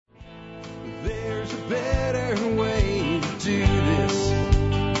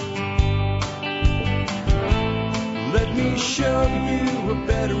show you a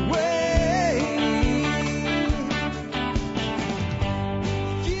better way.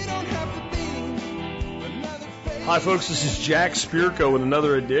 You don't have to be another face. Hi, folks. This is Jack Spirko with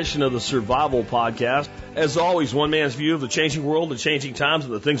another edition of the Survival Podcast. As always, one man's view of the changing world, the changing times,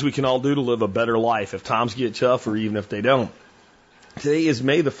 and the things we can all do to live a better life if times get tough or even if they don't. Today is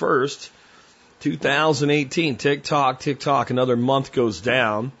May the 1st, 2018. Tick tock, another month goes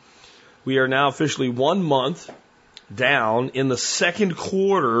down. We are now officially 1 month down in the second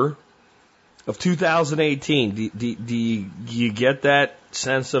quarter of 2018. Do you get that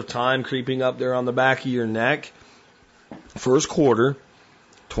sense of time creeping up there on the back of your neck? First quarter,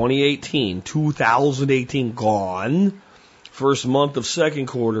 2018, gone. First month of second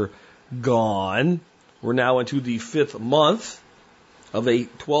quarter, gone. We're now into the fifth month of a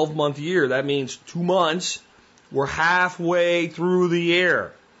 12-month year. That means 2 months. We're halfway through the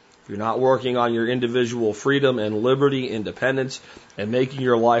year. If you're not working on your individual freedom and liberty, independence, and making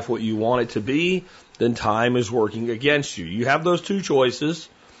your life what you want it to be, then time is working against you. You have those two choices.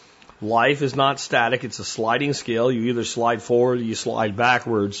 Life is not static. It's a sliding scale. You either slide forward or you slide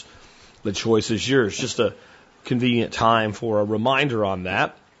backwards. The choice is yours. Just a convenient time for a reminder on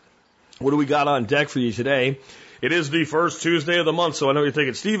that. What do we got on deck for you today? It is the first Tuesday of the month, so I know you're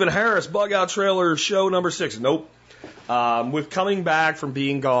thinking, Stephen Harris, Bug Out Trailer, show number 6. Nope. With coming back from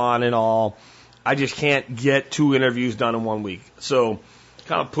being gone and all, I just can't get 2 interviews done in 1 week. So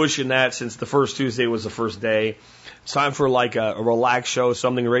kind of pushing that since the first Tuesday was the first day. It's time for like a relaxed show,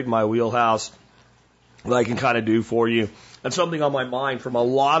 something right in my wheelhouse that I can kind of do for you. And something on my mind from a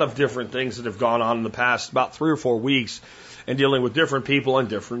lot of different things that have gone on in the past about 3 or 4 weeks and dealing with different people and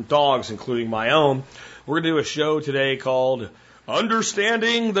different dogs, including my own. We're going to do a show today called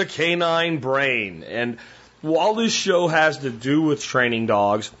Understanding the Canine Brain. And while this show has to do with training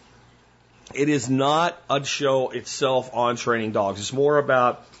dogs, it is not a show itself on training dogs. It's more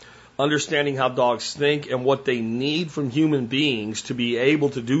about understanding how dogs think and what they need from human beings to be able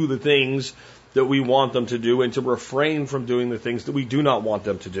to do the things that we want them to do and to refrain from doing the things that we do not want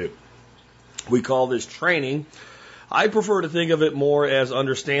them to do. We call this training. I prefer to think of it more as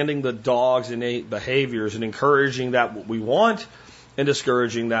understanding the dog's innate behaviors and encouraging that what we want and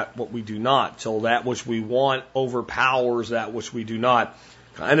discouraging that what we do not, till that which we want overpowers that which we do not.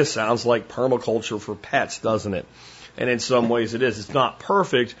 Kind of sounds like permaculture for pets, doesn't it? And in some ways it is. It's not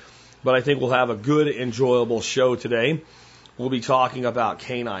perfect, but I think we'll have a good, enjoyable show today. We'll be talking about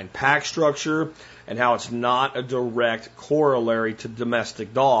canine pack structure and how it's not a direct corollary to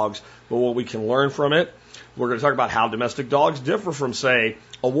domestic dogs, but what we can learn from it. We're going to talk about how domestic dogs differ from, say,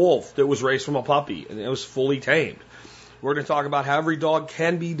 a wolf that was raised from a puppy and it was fully tamed. We're going to talk about how every dog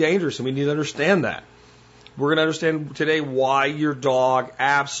can be dangerous, and we need to understand that. We're going to understand today why your dog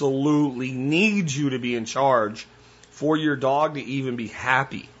absolutely needs you to be in charge for your dog to even be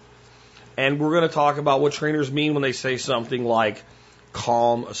happy. And we're going to talk about what trainers mean when they say something like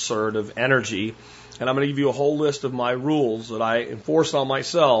calm, assertive energy. And I'm going to give you a whole list of my rules that I enforce on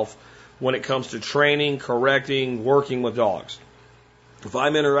myself when it comes to training, correcting, working with dogs. If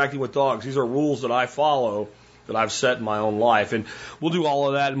I'm interacting with dogs, these are rules that I follow that I've set in my own life. And we'll do all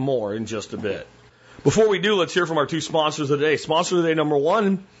of that and more in just a bit. Before we do, let's hear from our 2 sponsors of the day. Sponsor of the day number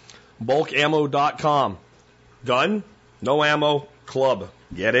 1, bulkammo.com. Gun, no ammo, club.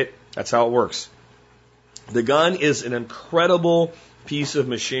 Get it? That's how it works. The gun is an incredible piece of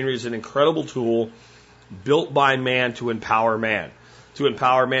machinery. It's an incredible tool built by man to empower man. To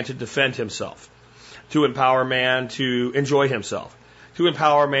empower man to defend himself, to empower man to enjoy himself, to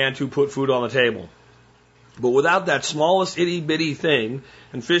empower man to put food on the table. But without that smallest itty-bitty thing,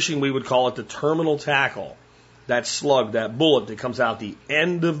 in fishing we would call it the terminal tackle, that slug, that bullet that comes out the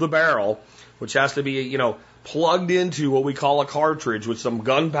end of the barrel, which has to be, plugged into what we call a cartridge with some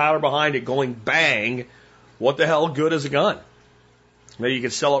gunpowder behind it going bang. What the hell good is a gun? Maybe you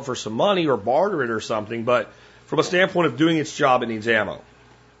could sell it for some money or barter it or something, but from a standpoint of doing its job, it needs ammo.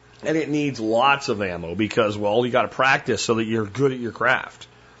 And it needs lots of ammo because, well, you got to practice so that you're good at your craft.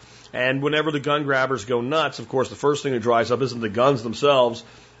 And whenever the gun grabbers go nuts, of course, the first thing that dries up isn't the guns themselves,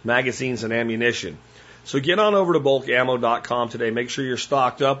 magazines and ammunition. So get on over to bulkammo.com today. Make sure you're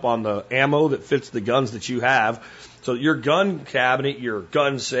stocked up on the ammo that fits the guns that you have so that your gun cabinet, your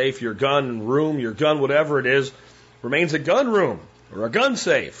gun safe, your gun room, your gun whatever it is, remains a gun room or a gun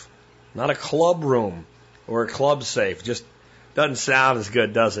safe, not a club room or a club safe. Just doesn't sound as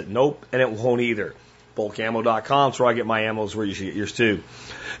good, does it? Nope, and it won't either. Bulkammo.com is where I get my ammos, where you should get yours too.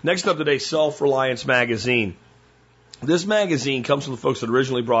 Next up today, Self-Reliance Magazine. This magazine comes from the folks that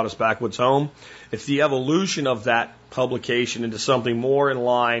originally brought us Backwoods Home. It's the evolution of that publication into something more in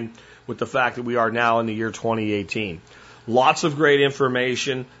line with the fact that we are now in the year 2018. Lots of great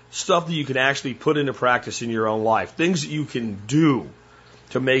information, stuff that you can actually put into practice in your own life, things that you can do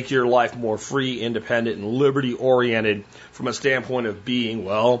to make your life more free, independent, and liberty-oriented from a standpoint of being,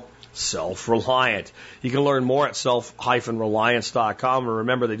 well, self-reliant. You can learn more at self-reliance.com, and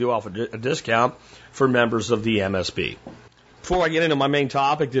remember, they do offer a discount for members of the MSB. Before I get into my main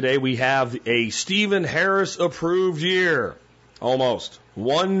topic today, we have a Stephen Harris approved year. Almost.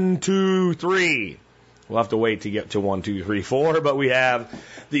 1, 2, 3. We'll have to wait to get to 1, 2, 3, 4, but we have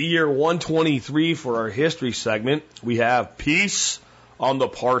the year 123 for our history segment. We have Peace on the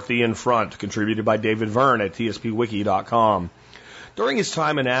Parthian Front, contributed by David Verne at tspwiki.com. During his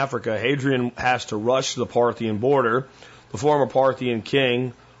time in Africa, Hadrian has to rush to the Parthian border. The former Parthian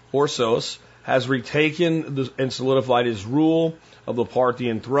king, Orsos, has retaken and solidified his rule of the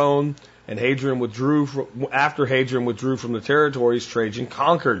Parthian throne, and after Hadrian withdrew from the territories Trajan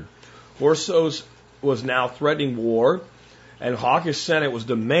conquered. Orsos was now threatening war, and hawkish Senate was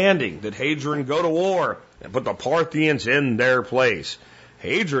demanding that Hadrian go to war and put the Parthians in their place.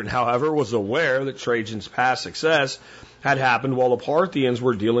 Hadrian, however, was aware that Trajan's past success had happened while the Parthians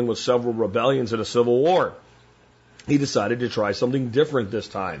were dealing with several rebellions and a civil war. He decided to try something different this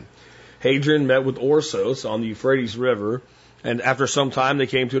time. Hadrian met with Orsos on the Euphrates River, and after some time they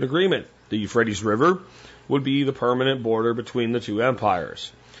came to an agreement. The Euphrates River would be the permanent border between the two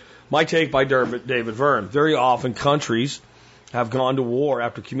empires. My take by David Verne. Very often countries have gone to war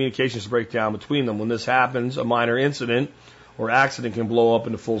after communications break down between them. When this happens, a minor incident or accident can blow up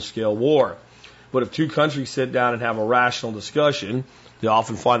into full-scale war. But if two countries sit down and have a rational discussion, they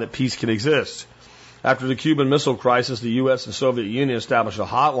often find that peace can exist. After the Cuban Missile Crisis, the U.S. and Soviet Union established a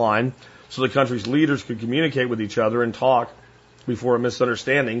hotline so the countries' leaders could communicate with each other and talk before a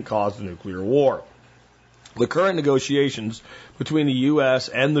misunderstanding caused a nuclear war. The current negotiations between the U.S.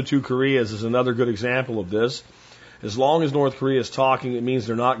 and the two Koreas is another good example of this. As long as North Korea is talking, it means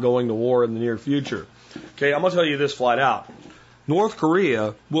they're not going to war in the near future. Okay, I'm going to tell you this flat out. North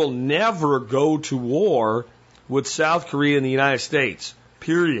Korea will never go to war with South Korea and the United States.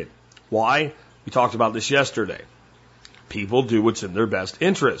 Period. Why? We talked about this yesterday. People do what's in their best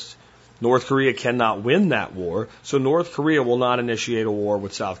interest. North Korea cannot win that war, so North Korea will not initiate a war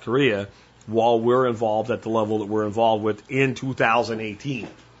with South Korea while we're involved at the level that we're involved with in 2018.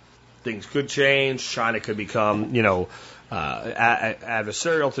 Things could change. China could become,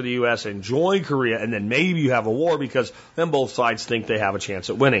 adversarial to the U.S. and join Korea, and then maybe you have a war because then both sides think they have a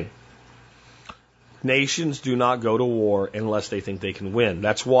chance at winning. Nations do not go to war unless they think they can win.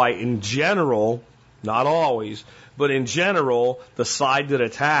 That's why, in general, not always, but in general, the side that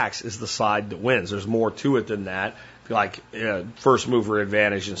attacks is the side that wins. There's more to it than that, like first mover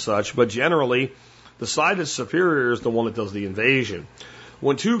advantage and such, but generally, the side that's superior is the one that does the invasion.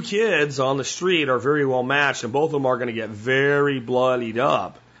 When two kids on the street are very well matched and both of them are going to get very bloodied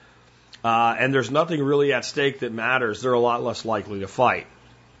up, and there's nothing really at stake that matters, they're a lot less likely to fight.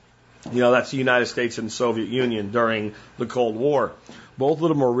 That's the United States and the Soviet Union during the Cold War. Both of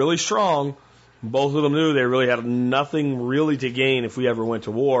them were really strong. Both of them knew they really had nothing really to gain if we ever went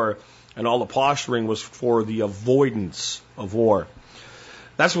to war, and all the posturing was for the avoidance of war.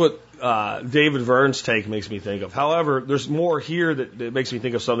 That's what David Verne's take makes me think of. However, there's more here that makes me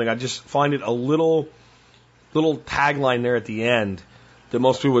think of something. I just find it a little tagline there at the end that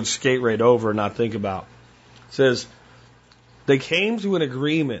most people would skate right over and not think about. It says, they came to an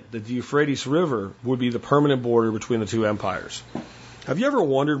agreement that the Euphrates River would be the permanent border between the two empires. Have you ever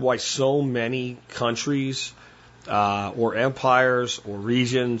wondered why so many countries or empires or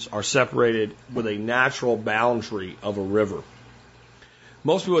regions are separated with a natural boundary of a river?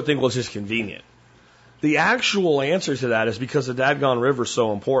 Most people would think, well, it's just convenient. The actual answer to that is because the dadgone river is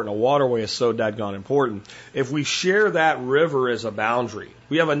so important. A waterway is so dadgone important. If we share that river as a boundary,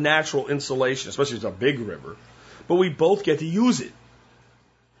 we have a natural insulation, especially if it's a big river, but we both get to use it.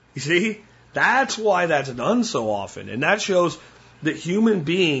 You see? That's why that's done so often. And that shows that human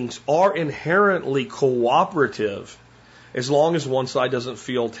beings are inherently cooperative as long as one side doesn't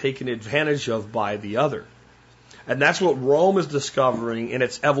feel taken advantage of by the other. And that's what Rome is discovering in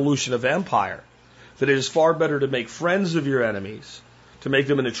its evolution of empire. That it is far better to make friends of your enemies, to make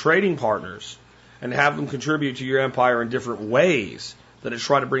them into trading partners, and have them contribute to your empire in different ways than to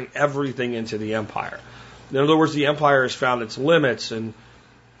try to bring everything into the empire. In other words, the empire has found its limits, and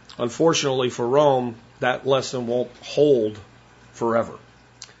unfortunately for Rome, that lesson won't hold forever.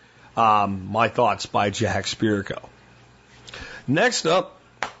 My thoughts by Jack Spirko. Next up,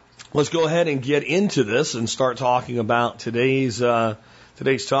 let's go ahead and get into this and start talking about today's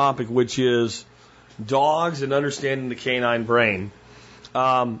topic, which is dogs and understanding the canine brain.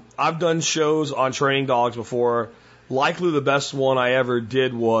 I've done shows on training dogs before, Likely the best one I ever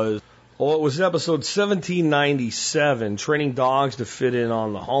did was, well, it was episode 1797, Training Dogs to Fit In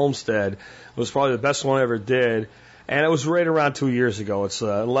on the Homestead. It was probably the best one I ever did. And it was right around 2 years ago. It's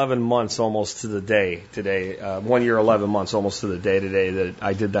 11 months almost to the day today. 1 year, 11 months almost to the day today that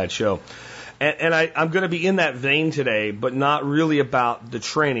I did that show. And I'm going to be in that vein today, but not really about the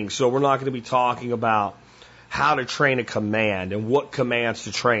training. So we're not going to be talking about how to train a command and what commands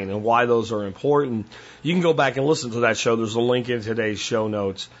to train and why those are important. You can go back and listen to that show. There's a link in today's show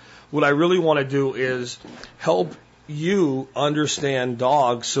notes. What I really want to do is help you understand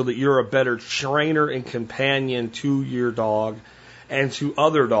dogs so that you're a better trainer and companion to your dog and to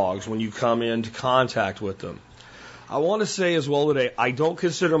other dogs when you come into contact with them. I want to say as well today, I don't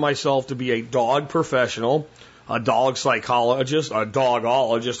consider myself to be a dog professional, a dog psychologist, a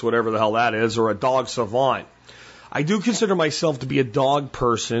dogologist, whatever the hell that is, or a dog savant. I do consider myself to be a dog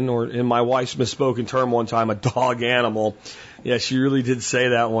person, or in my wife's misspoken term one time, a dog animal. Yeah, she really did say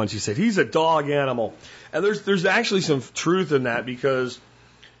that once. She said, he's a dog animal. And there's actually some truth in that, because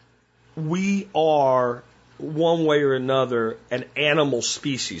we are, one way or another, an animal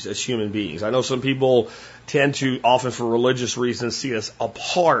species as human beings. I know some people tend to, often for religious reasons, see us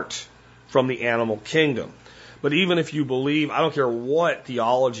apart from the animal kingdom. But even if you believe, I don't care what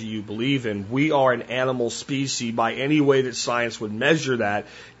theology you believe in, we are an animal species by any way that science would measure that,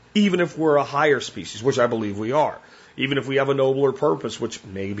 even if we're a higher species, which I believe we are. Even if we have a nobler purpose, which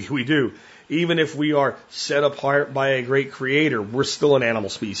maybe we do. Even if we are set apart by a great creator, we're still an animal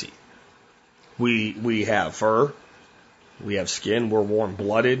species. We have fur, we have skin, we're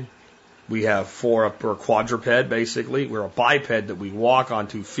warm-blooded, we have we're a quadruped, basically. We're a biped that we walk on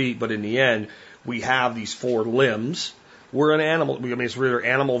 2 feet, but in the end, we have these 4 limbs. We're an animal. I mean, it's either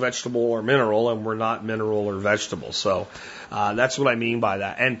animal, vegetable, or mineral, and we're not mineral or vegetable. So that's what I mean by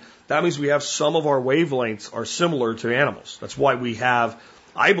that. And that means we have some of our wavelengths are similar to animals. That's why we have,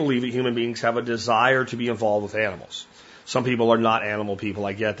 I believe that human beings have a desire to be involved with animals. Some people are not animal people,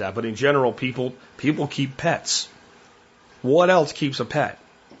 I get that. But in general, people keep pets. What else keeps a pet?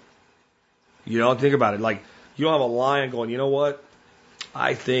 You know, think about it. Like, you don't have a lion going, you know what?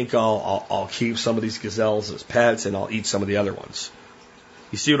 I think I'll keep some of these gazelles as pets and I'll eat some of the other ones.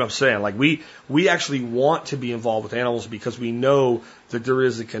 You see what I'm saying? Like, we actually want to be involved with animals because we know that there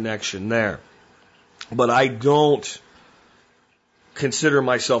is a connection there. But I don't consider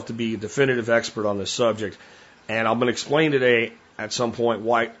myself to be a definitive expert on this subject. And I'm going to explain today at some point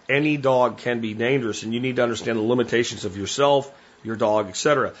why any dog can be dangerous, and you need to understand the limitations of yourself, your dog,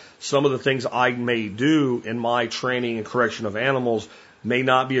 etc. Some of the things I may do in my training and correction of animals may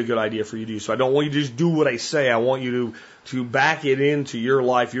not be a good idea for you to do. So I don't want you to just do what I say. I want you to back it into your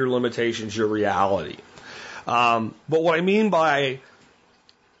life, your limitations, your reality. But what I mean by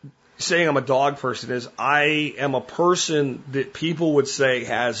saying I'm a dog person is I am a person that people would say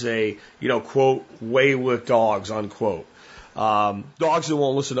has a, quote, way with dogs, unquote. Dogs that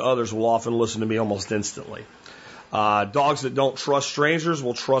won't listen to others will often listen to me almost instantly. Dogs that don't trust strangers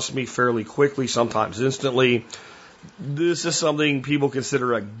will trust me fairly quickly, sometimes instantly. This is something people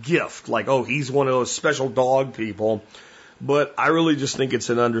consider a gift, like, oh, he's one of those special dog people. But I really just think it's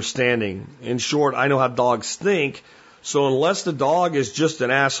an understanding. In short, I know how dogs think, so unless the dog is just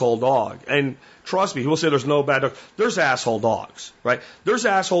an asshole dog, and trust me, he will say there's no bad dog. There's asshole dogs, right? There's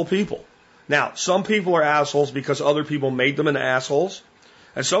asshole people. Now, some people are assholes because other people made them into assholes,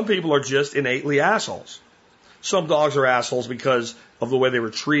 and some people are just innately assholes. Some dogs are assholes because of the way they were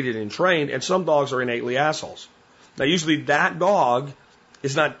treated and trained, and some dogs are innately assholes. Now, usually that dog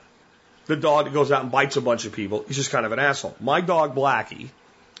is not the dog that goes out and bites a bunch of people. He's just kind of an asshole. My dog, Blackie,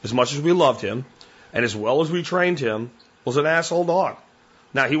 as much as we loved him, and as well as we trained him, was an asshole dog.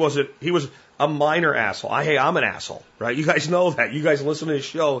 Now, he was a minor asshole. I'm an asshole, right? You guys know that. You guys listen to this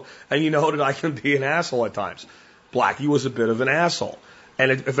show, and you know that I can be an asshole at times. Blackie was a bit of an asshole.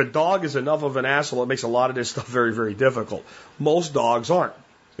 And if a dog is enough of an asshole, it makes a lot of this stuff very, very difficult. Most dogs aren't.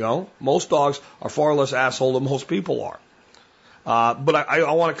 Most dogs are far less asshole than most people are. But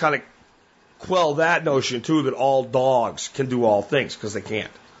I want to kind of quell that notion, too, that all dogs can do all things, because they can't.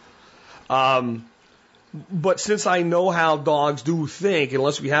 But since I know how dogs do think,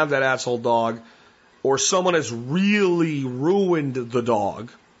 unless we have that asshole dog, or someone has really ruined the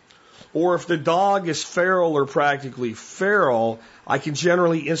dog, or if the dog is feral or practically feral, I can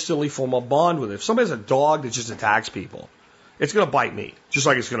generally instantly form a bond with it. If somebody has a dog that just attacks people, it's going to bite me, just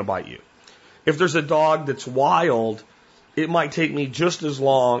like it's going to bite you. If there's a dog that's wild, it might take me just as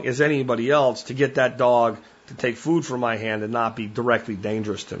long as anybody else to get that dog to take food from my hand and not be directly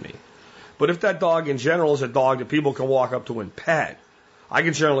dangerous to me. But if that dog in general is a dog that people can walk up to and pet, I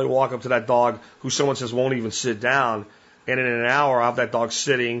can generally walk up to that dog who someone says won't even sit down, and in an hour, I have that dog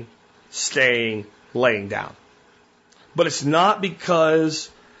sitting, staying, laying down. But it's not because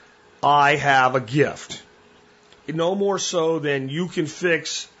I have a gift. No more so than you can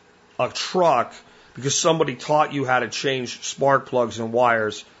fix a truck because somebody taught you how to change spark plugs and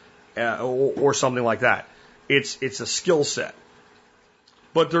wires or something like that. It's a skill set.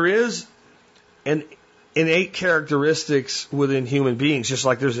 But there is an innate characteristics within human beings, just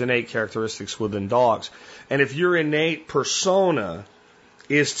like there's innate characteristics within dogs. And if your innate persona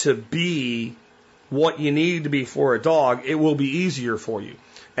is to be what you need to be for a dog, it will be easier for you.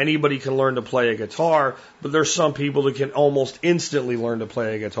 Anybody can learn to play a guitar, but there's some people that can almost instantly learn to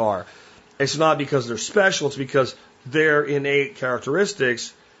play a guitar. It's not because they're special, it's because their innate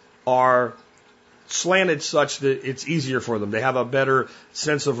characteristics are slanted such that it's easier for them. They have a better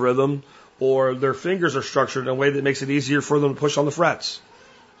sense of rhythm, or their fingers are structured in a way that makes it easier for them to push on the frets.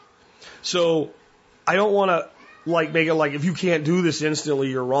 So I don't want to make it like if you can't do this instantly,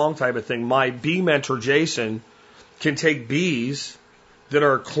 you're wrong type of thing. My bee mentor, Jason, can take bees that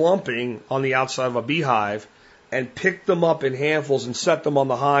are clumping on the outside of a beehive and pick them up in handfuls and set them on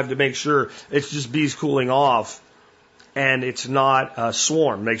the hive to make sure it's just bees cooling off and it's not a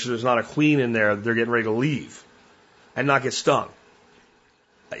swarm. Make sure there's not a queen in there that they're getting ready to leave and not get stung.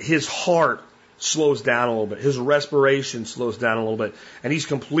 His heart slows down a little bit. His respiration slows down a little bit. And he's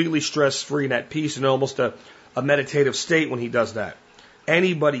completely stress-free and at peace in almost a meditative state when he does that.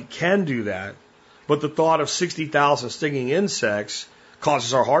 Anybody can do that, but the thought of 60,000 stinging insects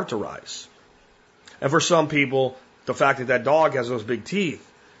causes our heart to rise. And for some people, the fact that that dog has those big teeth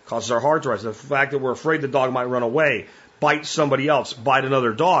causes our heart to rise. The fact that we're afraid the dog might run away, bite somebody else, bite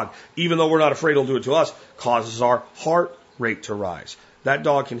another dog, even though we're not afraid he'll do it to us, causes our heart rate to rise. That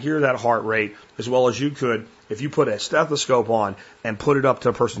dog can hear that heart rate as well as you could if you put a stethoscope on and put it up to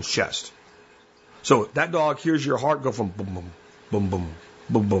a person's chest. So that dog hears your heart go from boom, boom, boom, boom,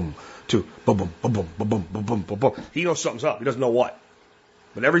 boom, boom, to boom, boom, boom, boom, boom, boom, boom, boom, boom, boom. He knows something's up. He doesn't know what.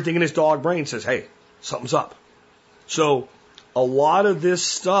 But everything in his dog brain says, hey, something's up. So a lot of this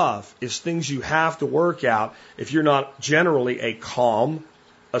stuff is things you have to work out if you're not generally a calm,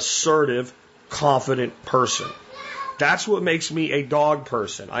 assertive, confident person. That's what makes me a dog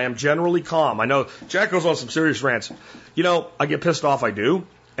person. I am generally calm. I know Jack goes on some serious rants. You know, I get pissed off, I do.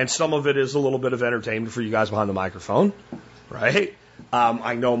 And some of it is a little bit of entertainment for you guys behind the microphone, right?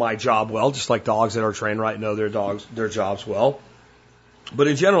 I know my job well, just like dogs that are trained right know their jobs well. But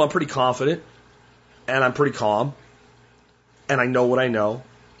in general, I'm pretty confident, and I'm pretty calm, and I know what I know.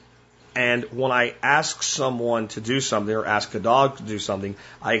 And when I ask someone to do something or ask a dog to do something,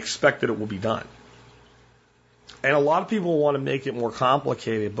 I expect that it will be done. And a lot of people want to make it more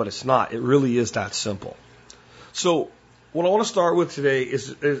complicated, but it's not. It really is that simple. So what I want to start with today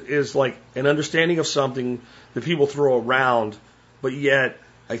is like an understanding of something that people throw around, but yet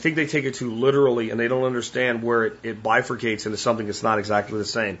I think they take it too literally and they don't understand where it bifurcates into something that's not exactly the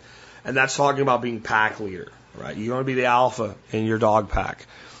same. And that's talking about being pack leader, right? You want to be the alpha in your dog pack.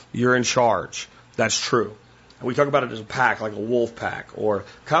 You're in charge. That's true. And we talk about it as a pack, like a wolf pack, or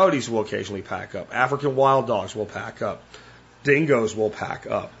coyotes will occasionally pack up. African wild dogs will pack up. Dingoes will pack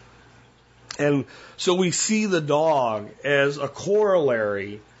up. And so we see the dog as a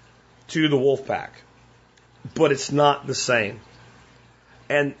corollary to the wolf pack, but it's not the same.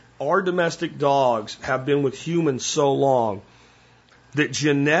 And our domestic dogs have been with humans so long that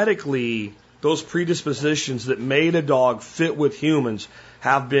genetically those predispositions that made a dog fit with humans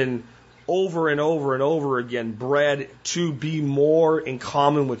have been over and over and over again bred to be more in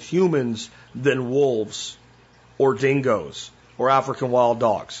common with humans than wolves or dingoes or African wild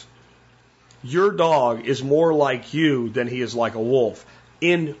dogs. Your dog is more like you than he is like a wolf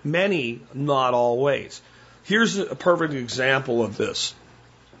in many, not all ways. Here's a perfect example of this.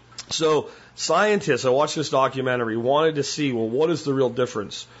 So scientists, I watched this documentary, wanted to see, well, what is the real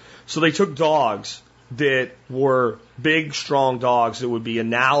difference? So they took dogs that were big, strong dogs that would be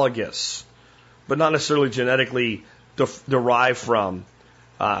analogous, but not necessarily genetically derived from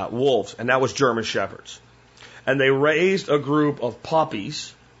wolves, and that was German Shepherds. And they raised a group of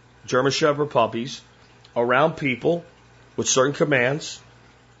puppies, German Shepherd puppies, around people with certain commands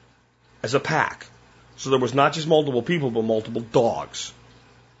as a pack. So there was not just multiple people, but multiple dogs.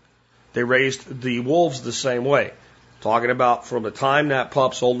 They raised the wolves the same way. Talking about from the time that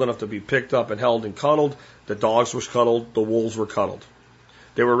pup's old enough to be picked up and held and cuddled, the dogs were cuddled, the wolves were cuddled.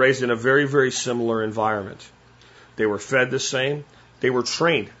 They were raised in a very, very similar environment. They were fed the same. They were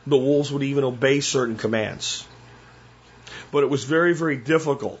trained. The wolves would even obey certain commands. But it was very, very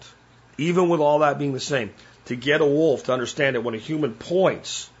difficult, even with all that being the same, to get a wolf to understand that when a human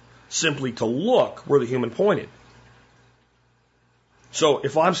points, simply to look where the human pointed. So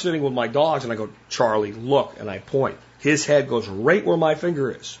if I'm sitting with my dogs and I go, Charlie, look, and I point, his head goes right where my finger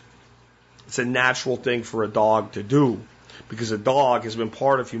is. It's a natural thing for a dog to do because a dog has been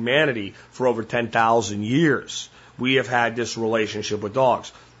part of humanity for over 10,000 years. We have had this relationship with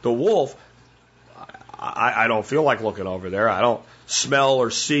dogs. The wolf, I don't feel like looking over there. I don't smell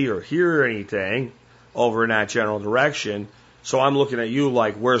or see or hear anything over in that general direction. So I'm looking at you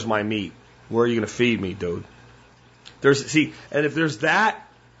like, where's my meat? Where are you going to feed me, dude? And if there's that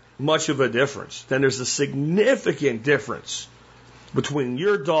much of a difference, then there's a significant difference between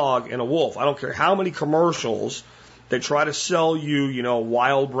your dog and a wolf. I don't care how many commercials that try to sell you,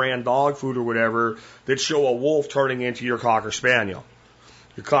 wild brand dog food or whatever that show a wolf turning into your Cocker Spaniel.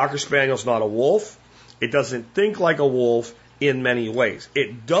 Your Cocker Spaniel's not a wolf. It doesn't think like a wolf in many ways.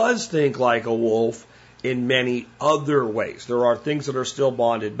 It does think like a wolf in many other ways. There are things that are still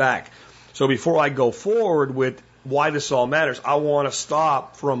bonded back. So before I go forward with why this all matters, I want to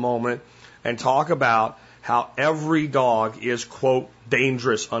stop for a moment and talk about how every dog is, quote,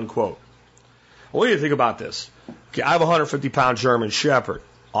 dangerous, unquote. I want you to think about this. Okay, I have a 150-pound German Shepherd.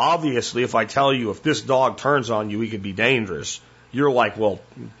 Obviously, if I tell you if this dog turns on you, he could be dangerous, you're like, well,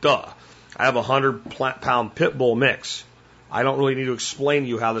 duh. I have a 100-pound pit bull mix. I don't really need to explain to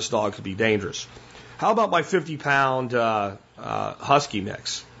you how this dog could be dangerous. How about my 50-pound husky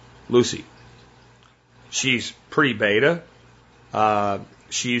mix, Lucy? She's pretty beta.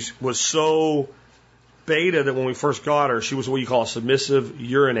 She was so beta that when we first got her, she was what you call a submissive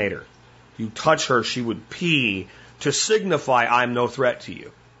urinator. You touch her, she would pee to signify I'm no threat to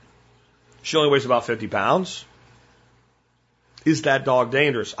you. She only weighs about 50 pounds. Is that dog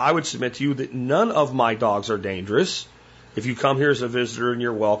dangerous? I would submit to you that none of my dogs are dangerous. If you come here as a visitor and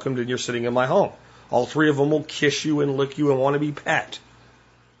you're welcomed and you're sitting in my home, all three of them will kiss you and lick you and want to be pet.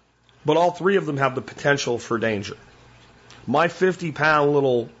 But all three of them have the potential for danger. My 50-pound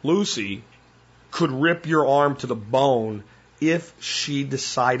little Lucy could rip your arm to the bone if she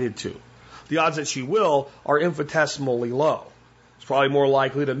decided to. The odds that she will are infinitesimally low. It's probably more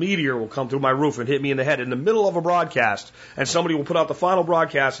likely that a meteor will come through my roof and hit me in the head in the middle of a broadcast, and somebody will put out the final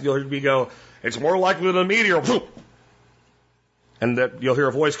broadcast, and you'll hear me go, it's more likely than a meteor. And that you'll hear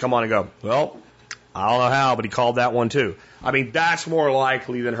a voice come on and go, well, I don't know how, but he called that one too. I mean, that's more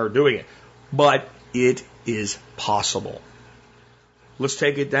likely than her doing it. But it is possible. Let's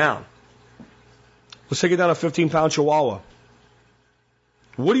take it down. Let's take it down a 15-pound Chihuahua.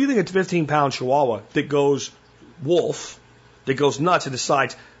 What do you think a 15-pound Chihuahua that goes wolf, that goes nuts and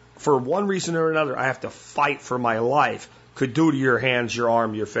decides, for one reason or another, I have to fight for my life, could do to your hands, your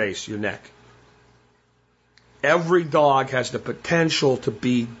arm, your face, your neck? Every dog has the potential to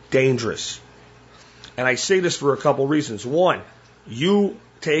be dangerous. And I say this for a couple reasons. One, you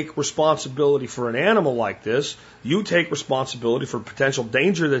take responsibility for an animal like this. You take responsibility for potential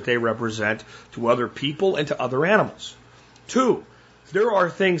danger that they represent to other people and to other animals. Two, there are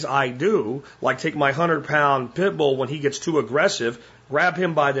things I do, like take my 100-pound pit bull when he gets too aggressive, grab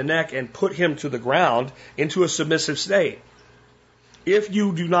him by the neck and put him to the ground into a submissive state. If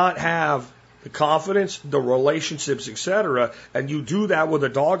you do not have the confidence, the relationships, etc., and you do that with a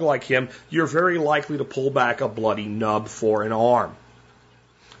dog like him, you're very likely to pull back a bloody nub for an arm.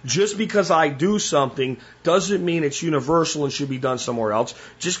 Just because I do something doesn't mean it's universal and should be done somewhere else.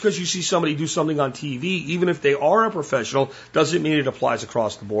 Just because you see somebody do something on TV, even if they are a professional, doesn't mean it applies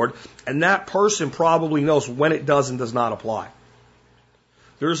across the board. And that person probably knows when it does and does not apply.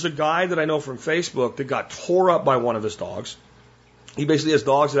 There's a guy that I know from Facebook that got tore up by one of his dogs. He basically has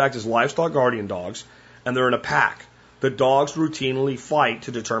dogs that act as livestock guardian dogs, and they're in a pack. The dogs routinely fight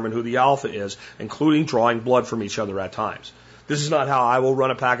to determine who the alpha is, including drawing blood from each other at times. This is not how I will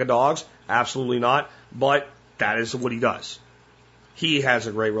run a pack of dogs. Absolutely not. But that is what he does. He has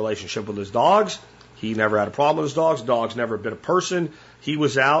a great relationship with his dogs. He never had a problem with his dogs. Dogs never bit a person. He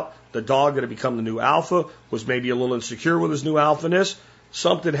was out. The dog that had become the new alpha was maybe a little insecure with his new alphaness.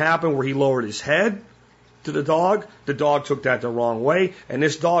 Something happened where he lowered his head to the dog. The dog took that the wrong way. And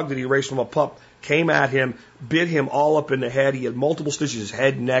this dog that he raised from a pup came at him, bit him all up in the head. He had multiple stitches,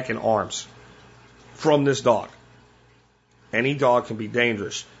 head, neck, and arms from this dog. Any dog can be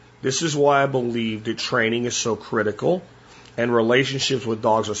dangerous. This is why I believe that training is so critical and relationships with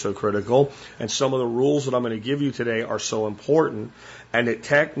dogs are so critical. And some of the rules that I'm going to give you today are so important, and that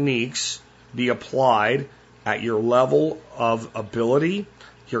techniques be applied at your level of ability,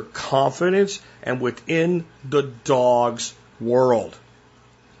 your confidence, and within the dog's world.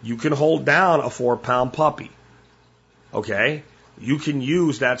 You can hold down a 4-pound puppy. Okay? You can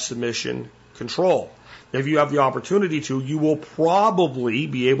use that submission control. If you have the opportunity to, you will probably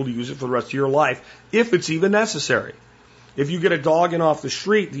be able to use it for the rest of your life, if it's even necessary. If you get a dog in off the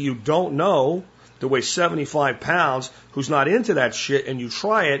street that you don't know, that weighs 75 pounds, who's not into that shit, and you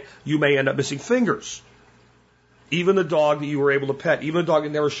try it, you may end up missing fingers. Even the dog that you were able to pet, even a dog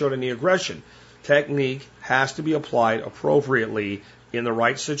that never showed any aggression. Technique has to be applied appropriately in the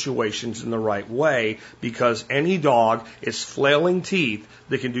right situations in the right way, because any dog is flailing teeth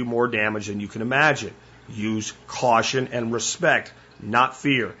that can do more damage than you can imagine. Use caution and respect, not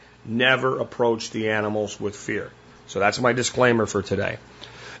fear. Never approach the animals with fear. So that's my disclaimer for today.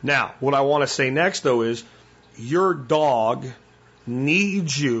 Now, what I want to say next, though, is your dog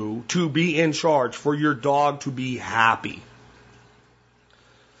needs you to be in charge for your dog to be happy.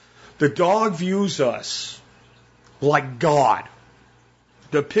 The dog views us like God.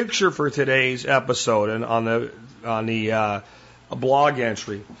 The picture for today's episode and on the blog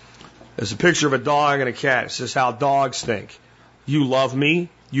entry is a picture of a dog and a cat. It says how dogs think. You love me,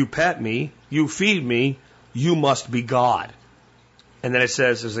 you pet me, you feed me, you must be God. And then it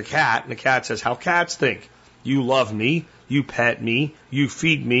says there's a cat, and the cat says how cats think. You love me, you pet me, you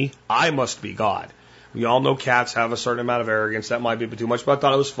feed me, I must be God. We all know cats have a certain amount of arrogance. That might be a bit too much, but I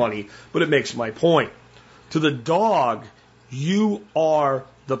thought it was funny. But it makes my point. To the dog, you are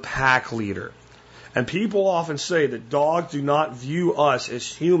the pack leader. And people often say that dogs do not view us as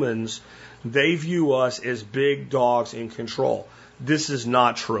humans. They view us as big dogs in control. This is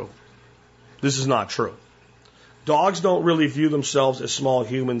not true. This is not true. Dogs don't really view themselves as small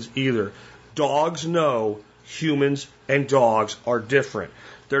humans either. Dogs know humans and dogs are different.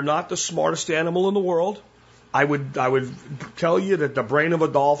 They're not the smartest animal in the world. I would tell you that the brain of a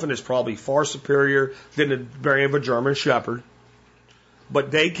dolphin is probably far superior than the brain of a German Shepherd.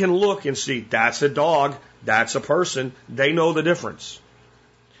 But they can look and see, that's a dog, that's a person. They know the difference.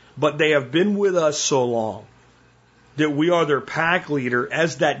 But they have been with us so long that we are their pack leader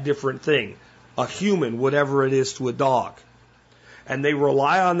as that different thing. A human, whatever it is to a dog. And they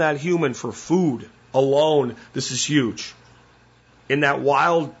rely on that human for food alone. This is huge. In that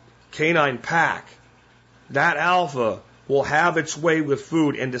wild canine pack, that alpha will have its way with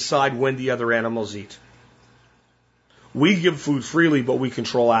food and decide when the other animals eat. We give food freely, but we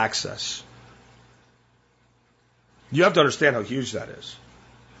control access. You have to understand how huge that is.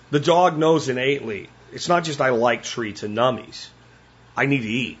 The dog knows innately. It's not just I like treats and nummies. I need to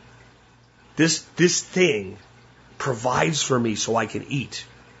eat. This thing provides for me so I can eat.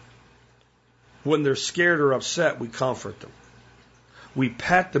 When they're scared or upset, we comfort them. We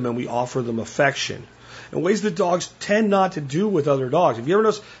pet them and we offer them affection in ways that dogs tend not to do with other dogs. If you ever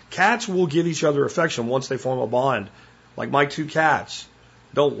notice, cats will give each other affection once they form a bond. Like my two cats.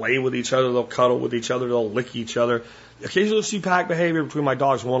 They'll lay with each other, they'll cuddle with each other, they'll lick each other. Occasionally you'll see pack behavior between my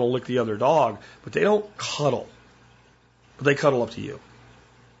dogs. One will lick the other dog, but they don't cuddle. But they cuddle up to you.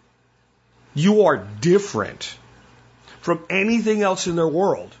 You are different from anything else in their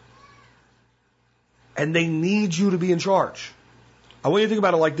world. And they need you to be in charge. I want you to think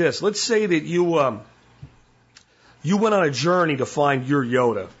about it like this. Let's say that you went on a journey to find your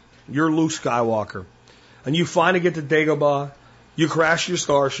Yoda, your Luke Skywalker. And you finally get to Dagobah, you crash your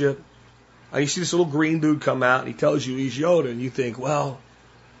starship, and you see this little green dude come out, and he tells you he's Yoda, and you think, well,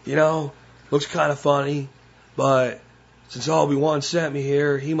 looks kind of funny, but since Obi-Wan sent me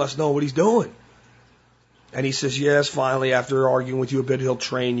here, he must know what he's doing. And he says, yes, finally, after arguing with you a bit, he'll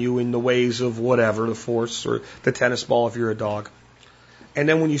train you in the ways of whatever, the Force or the tennis ball if you're a dog. And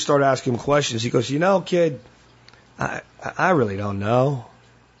then when you start asking him questions, he goes, kid, I really don't know.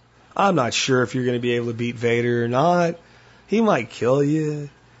 I'm not sure if you're going to be able to beat Vader or not. He might kill you.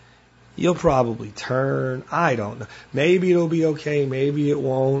 You'll probably turn. I don't know. Maybe it'll be okay. Maybe it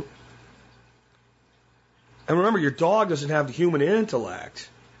won't. And remember, your dog doesn't have the human intellect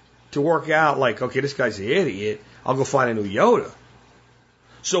to work out like, okay, this guy's an idiot. I'll go find a new Yoda.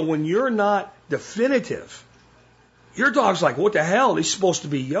 So when you're not definitive, your dog's like, what the hell? He's supposed to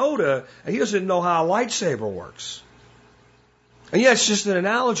be Yoda, and he doesn't know how a lightsaber works. And yeah, it's just an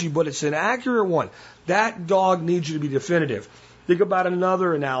analogy, but it's an accurate one. That dog needs you to be definitive. Think about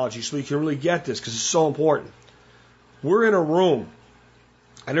another analogy so you can really get this, because it's so important. We're in a room,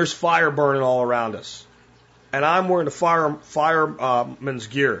 and there's fire burning all around us. And I'm wearing the fireman's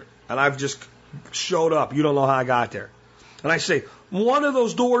gear, and I've just showed up. You don't know how I got there. And I say, one of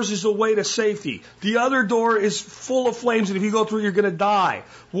those doors is a way to safety. The other door is full of flames, and if you go through, you're going to die.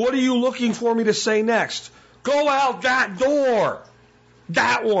 What are you looking for me to say next? Go out that door.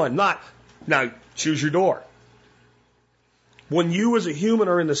 That one. Now, choose your door. When you as a human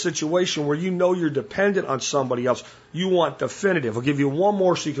are in the situation where you know you're dependent on somebody else, you want definitive. I'll give you one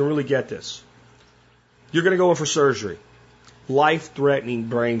more so you can really get this. You're going to go in for surgery. Life-threatening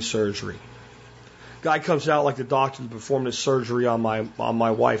brain surgery. Guy comes out like the doctor that performed this surgery on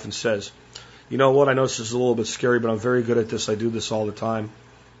my wife and says, you know what, I know this is a little bit scary, but I'm very good at this. I do this all the time.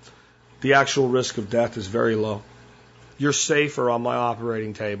 The actual risk of death is very low. You're safer on my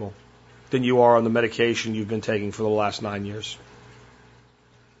operating table than you are on the medication you've been taking for the last 9 years.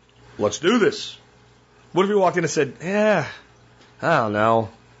 Let's do this. What if you walked in and said, I don't know.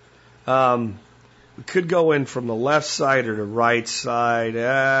 We could go in from the left side or the right side.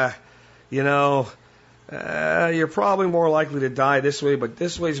 You're probably more likely to die this way, but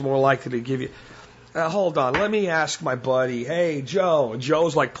this way is more likely to give you... hold on, let me ask my buddy. Hey, Joe. And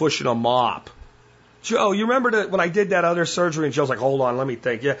Joe's like pushing a mop. Joe, you remember when I did that other surgery? And Joe's like, hold on, let me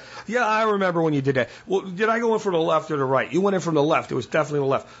think. Yeah, I remember when you did that. Well, did I go in from the left or the right? You went in from the left. It was definitely the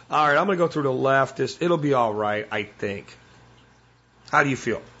left. All right, I'm going to go through the left. It'll be all right, I think. How do you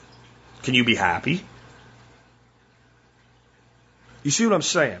feel? Can you be happy? You see what I'm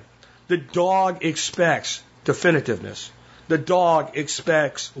saying? The dog expects definitiveness. The dog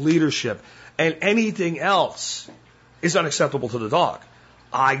expects leadership. And anything else is unacceptable to the dog.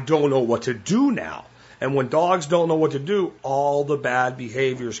 I don't know what to do now. And when dogs don't know what to do, all the bad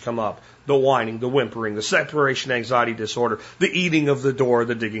behaviors come up. The whining, the whimpering, the separation anxiety disorder, the eating of the door,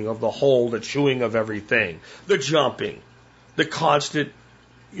 the digging of the hole, the chewing of everything, the jumping, the constant,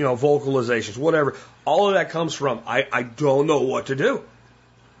 vocalizations, whatever. All of that comes from, I don't know what to do.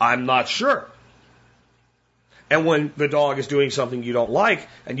 I'm not sure. And when the dog is doing something you don't like,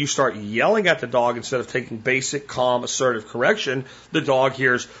 and you start yelling at the dog instead of taking basic, calm, assertive correction, the dog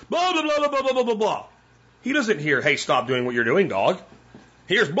hears blah, blah, blah, blah, blah, blah, blah, blah. He doesn't hear, hey, stop doing what you're doing, dog.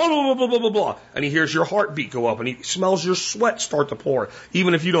 He hears blah, blah, blah, blah, blah, blah, blah. And he hears your heartbeat go up, and he smells your sweat start to pour,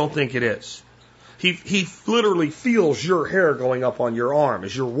 even if you don't think it is. He literally feels your hair going up on your arm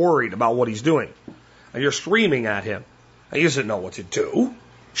as you're worried about what he's doing. And you're screaming at him. And he doesn't know what to do.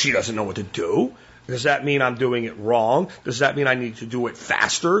 She doesn't know what to do. Does that mean I'm doing it wrong? Does that mean I need to do it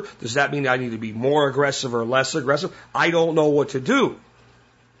faster? Does that mean I need to be more aggressive or less aggressive? I don't know what to do.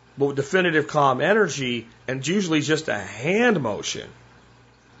 But with definitive calm energy, and it's usually just a hand motion,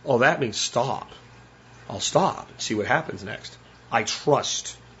 that means stop. I'll stop and see what happens next. I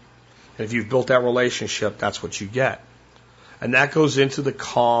trust. And if you've built that relationship, that's what you get. And that goes into the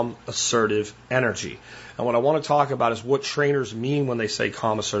calm, assertive energy. And what I want to talk about is what trainers mean when they say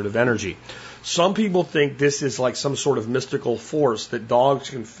calm, assertive energy. Some people think this is like some sort of mystical force that dogs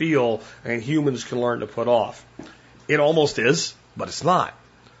can feel and humans can learn to put off. It almost is, but it's not.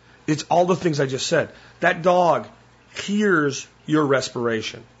 It's all the things I just said. That dog hears your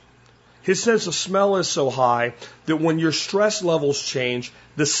respiration. His sense of smell is so high that when your stress levels change,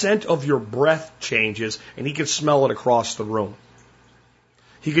 the scent of your breath changes, and he can smell it across the room.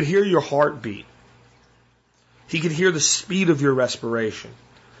 He can hear your heartbeat. He can hear the speed of your respiration.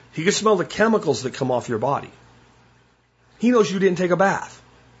 He can smell the chemicals that come off your body. He knows you didn't take a bath.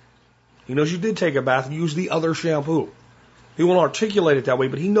 He knows you did take a bath and use the other shampoo. He won't articulate it that way,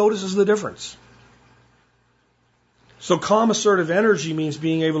 but he notices the difference. So calm, assertive energy means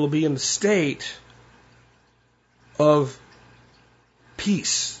being able to be in the state of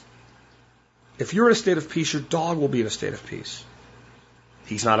peace. If you're in a state of peace, your dog will be in a state of peace.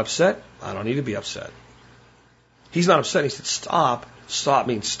 He's not upset. I don't need to be upset. He's not upset. He said, stop. Stop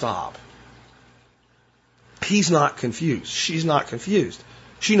means stop. He's not confused. She's not confused.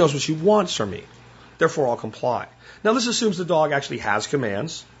 She knows what she wants from me. Therefore, I'll comply. Now, this assumes the dog actually has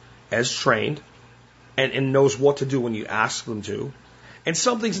commands, as trained, and knows what to do when you ask them to. And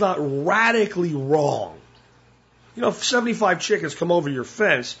something's not radically wrong. If 75 chickens come over your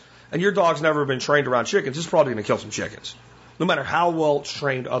fence and your dog's never been trained around chickens, it's probably going to kill some chickens, no matter how well it's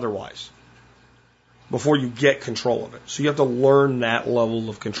trained otherwise, before you get control of it. So you have to learn that level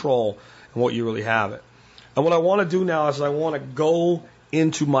of control and what you really have it. And what I want to do now is I want to go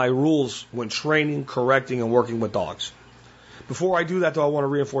into my rules when training, correcting, and working with dogs. Before I do that, though, I want to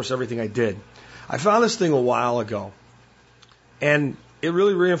reinforce everything I did. I found this thing a while ago, and it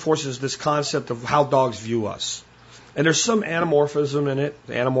really reinforces this concept of how dogs view us. And there's some anamorphism in it.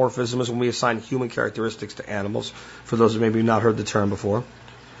 The anamorphism is when we assign human characteristics to animals, for those who maybe not heard the term before.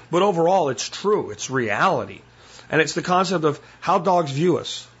 But overall, it's true. It's reality. And it's the concept of how dogs view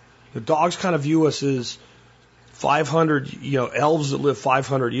us. The dogs kind of view us as 500, elves that live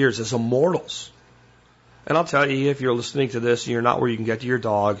 500 years, as immortals. And I'll tell you, if you're listening to this and you're not where you can get to your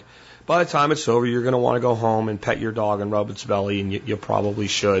dog, by the time it's over, you're going to want to go home and pet your dog and rub its belly, and you probably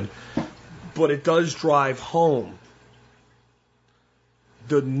should. But it does drive home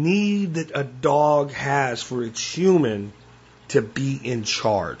the need that a dog has for its human to be in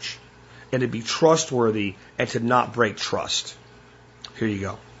charge. and to be trustworthy and to not break trust. Here you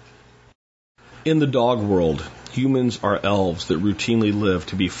go. In the dog world, humans are elves that routinely live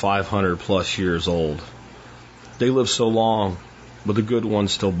to be 500 plus years old. They live so long, but the good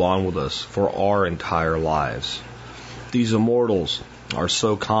ones still bond with us for our entire lives. These immortals are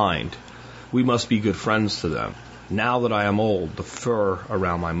so kind. We must be good friends to them. Now that I am old, the fur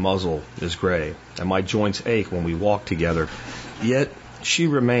around my muzzle is gray, and my joints ache when we walk together. Yet she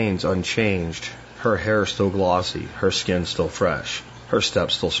remains unchanged. Her hair still glossy, her skin still fresh, her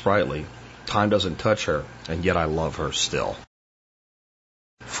step still sprightly. Time doesn't touch her, and yet I love her still.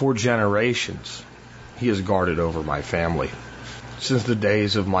 For generations, he has guarded over my family. Since the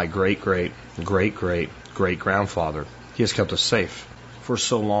days of my great-great-great-great-great-grandfather, he has kept us safe. For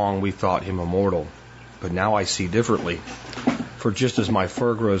so long we thought him immortal, but now I see differently. For just as my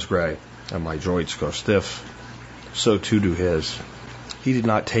fur grows gray and my joints grow stiff, so too do his. He did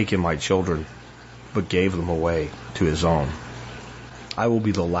not take in my children, but gave them away to his own. I will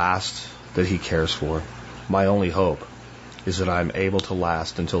be the last that he cares for. My only hope is that I am able to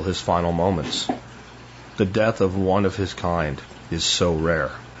last until his final moments. The death of one of his kind is so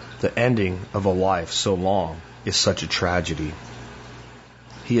rare. The ending of a life so long is such a tragedy.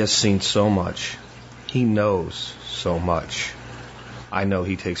 He has seen so much. He knows so much. I know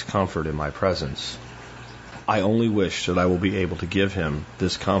he takes comfort in my presence. I only wish that I will be able to give him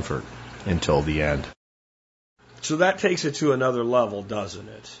this comfort until the end. So that takes it to another level, doesn't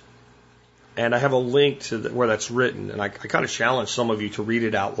it? And I have a link to where that's written, and I kind of challenge some of you to read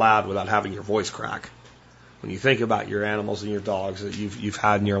it out loud without having your voice crack. When you think about your animals and your dogs that you've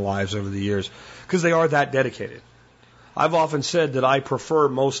had in your lives over the years, because they are that dedicated. I've often said that I prefer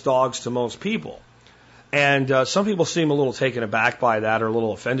most dogs to most people. And some people seem a little taken aback by that or a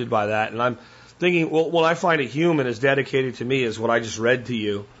little offended by that. And I'm thinking, well, when I find a human as dedicated to me as what I just read to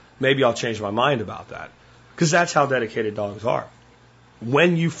you, maybe I'll change my mind about that. Because that's how dedicated dogs are.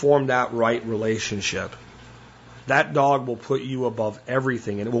 When you form that right relationship, that dog will put you above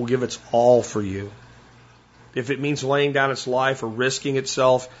everything and it will give its all for you. If it means laying down its life or risking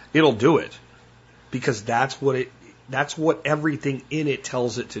itself, it'll do it. Because that's what everything in it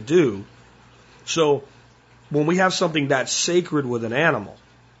tells it to do. So when we have something that's sacred with an animal,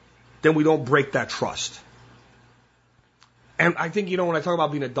 then we don't break that trust. And I think, when I talk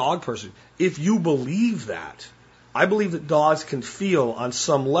about being a dog person, if you believe that, I believe that dogs can feel on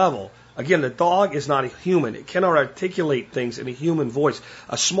some level. Again, the dog is not a human. It cannot articulate things in a human voice.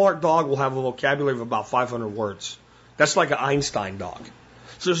 A smart dog will have a vocabulary of about 500 words. That's like an Einstein dog.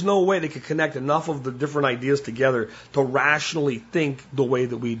 So there's no way they could connect enough of the different ideas together to rationally think the way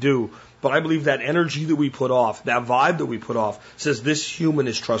that we do. But I believe that energy that we put off, that vibe that we put off, says this human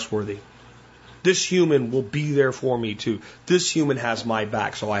is trustworthy. This human will be there for me too. This human has my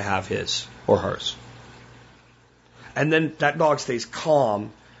back, so I have his or hers. And then that dog stays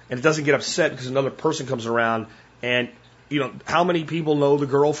calm and it doesn't get upset because another person comes around. And, how many people know the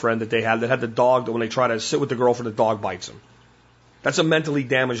girlfriend that they had the dog that when they try to sit with the girlfriend, the dog bites them? That's a mentally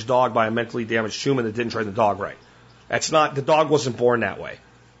damaged dog by a mentally damaged human that didn't train the dog right. The dog wasn't born that way.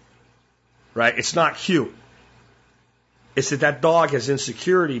 Right? It's not cute. It's that dog has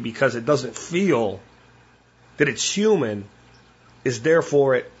insecurity because it doesn't feel that it's human is there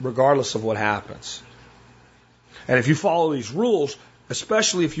for it regardless of what happens. And if you follow these rules,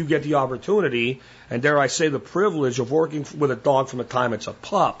 especially if you get the opportunity, and dare I say the privilege of working with a dog from the time it's a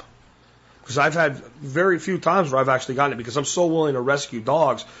pup, because I've had very few times where I've actually gotten it because I'm so willing to rescue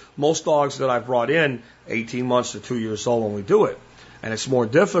dogs. Most dogs that I've brought in, 18 months to 2 years old when we do it. And it's more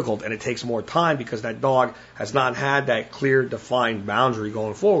difficult and it takes more time because that dog has not had that clear, defined boundary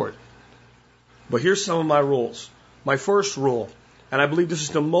going forward. But here's some of my rules. My first rule, and I believe this is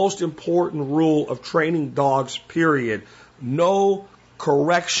the most important rule of training dogs, period. No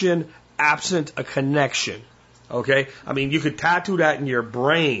correction absent a connection. Okay? You could tattoo that in your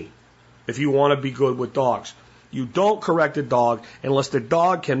brain if you want to be good with dogs. You don't correct a dog unless the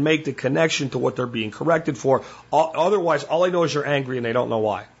dog can make the connection to what they're being corrected for. Otherwise, all they know is you're angry and they don't know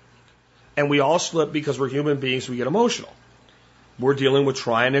why. And we all slip because we're human beings, we get emotional. We're dealing with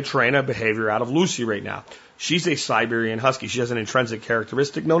trying to train a behavior out of Lucy right now. She's a Siberian Husky. She has an intrinsic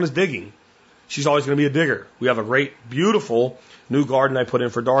characteristic known as digging. She's always going to be a digger. We have a great, beautiful new garden I put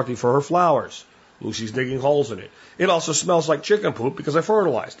in for Dorothy for her flowers. Lucy's digging holes in it. It also smells like chicken poop because I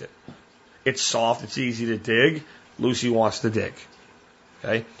fertilized it. It's soft, it's easy to dig. Lucy wants to dig.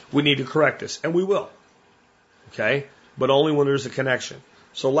 Okay? We need to correct this, and we will. Okay? But only when there's a connection.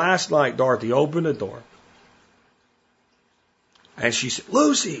 So last night, Dorothy opened the door, and she said,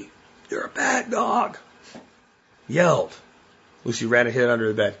 "Lucy, you're a bad dog." Yelled. Lucy ran and hid under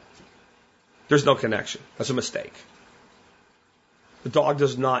the bed. There's no connection. That's a mistake. The dog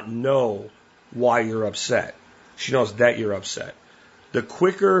does not know why you're upset. She knows that you're upset. The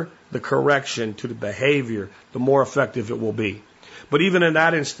quicker the correction to the behavior, the more effective it will be. But even in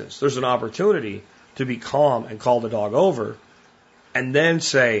that instance, there's an opportunity to be calm and call the dog over and then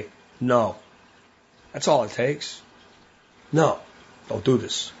say, no. That's all it takes. No, don't do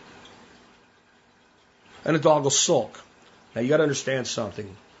this. And the dog will sulk. Now you got to understand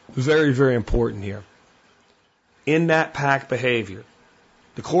something very, very important here. In that pack behavior,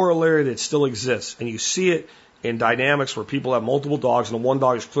 the corollary that still exists, and you see it in dynamics where people have multiple dogs and the one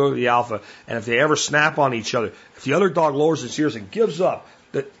dog is clearly the alpha, and if they ever snap on each other, if the other dog lowers its ears and gives up,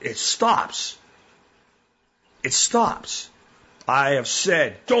 it stops. It stops. I have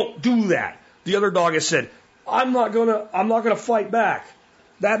said, don't do that. The other dog has said, I'm not gonna fight back.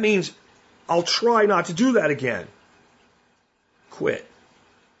 That means I'll try not to do that again. Quit.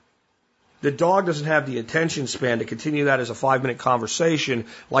 The dog doesn't have the attention span to continue that as a 5-minute conversation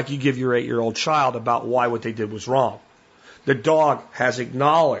like you give your 8-year-old child about why what they did was wrong. The dog has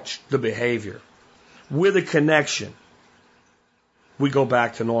acknowledged the behavior. With a connection, we go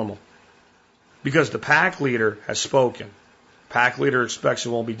back to normal. Because the pack leader has spoken. Pack leader expects it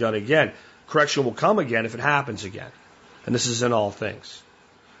won't be done again. Correction will come again if it happens again. And this is in all things.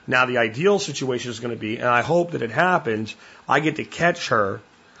 Now the ideal situation is going to be, and I hope that it happens, I get to catch her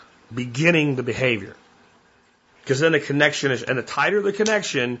beginning the behavior. Because then the connection is, and the tighter the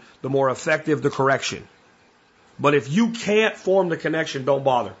connection, the more effective the correction. But if you can't form the connection, don't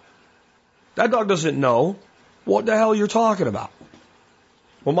bother. That dog doesn't know what the hell you're talking about.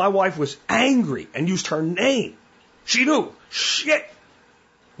 When my wife was angry and used her name, she knew, shit,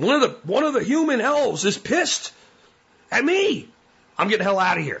 one of the human elves is pissed at me. I'm getting the hell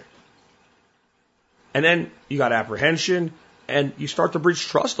out of here. And then you got apprehension, and you start to breach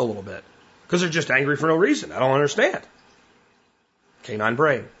trust a little bit. Because they're just angry for no reason. I don't understand. Canine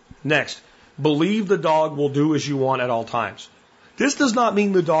brain. Next, believe the dog will do as you want at all times. This does not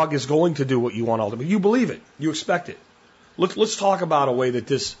mean the dog is going to do what you want all the time. You believe it. You expect it. Let's talk about a way that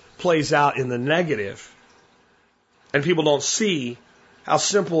this plays out in the negative, and people don't see how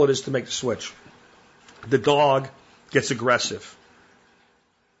simple it is to make the switch. The dog gets aggressive.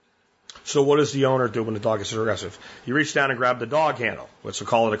 So what does the owner do when the dog gets aggressive? You reach down and grab the dog handle. Let's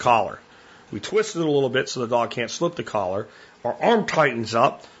call it a collar. We twist it a little bit so the dog can't slip the collar. Our arm tightens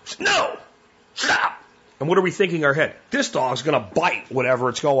up. No! Stop! And what are we thinking in our head? This dog's going to bite whatever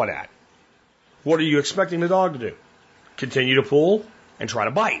it's going at. What are you expecting the dog to do? Continue to pull and try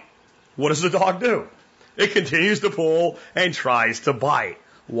to bite. What does the dog do? It continues to pull and tries to bite.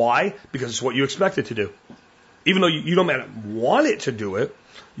 Why? Because it's what you expect it to do. Even though you don't want it to do it,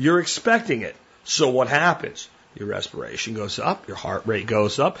 you're expecting it. So what happens? Your respiration goes up, your heart rate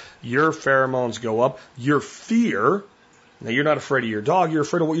goes up, your pheromones go up, your fear. Now you're not afraid of your dog, you're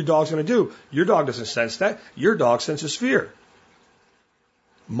afraid of what your dog's going to do. Your dog doesn't sense that. Your dog senses fear.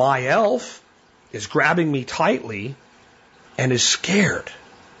 My elf is grabbing me tightly and is scared.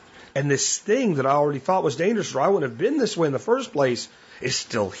 And this thing that I already thought was dangerous, or I wouldn't have been this way in the first place, is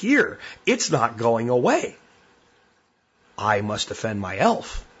still here. It's not going away. I must defend my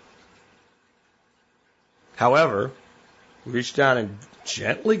elf. However, we reach down and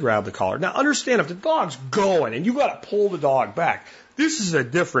gently grab the collar. Now understand, if the dog's going and you got to pull the dog back, this is a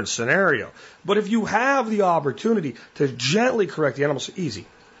different scenario. But if you have the opportunity to gently correct the animal, easy.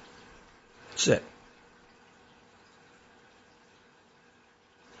 Sit.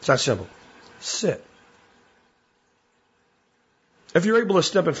 It's that simple. Sit. If you're able to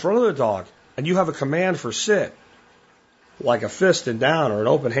step in front of the dog and you have a command for sit, like a fist and down or an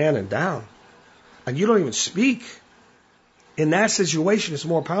open hand and down, and you don't even speak, in that situation it's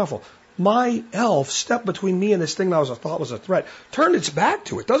more powerful. My elf stepped between me and this thing that I thought was a threat, turned its back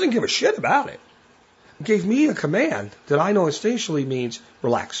to it, doesn't give a shit about it, gave me a command that I know instinctually means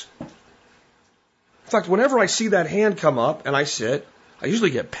relax. In fact, whenever I see that hand come up and I sit, I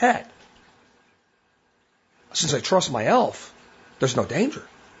usually get pet. Since I trust my elf, there's no danger.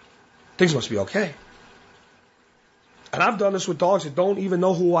 Things must be okay. And I've done this with dogs that don't even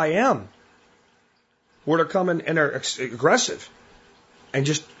know who I am, where they're coming and they're aggressive, and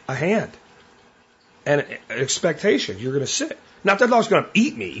just a hand and an expectation. You're going to sit. Now, if that dog's going to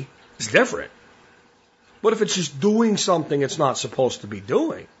eat me, it's different. But if it's just doing something it's not supposed to be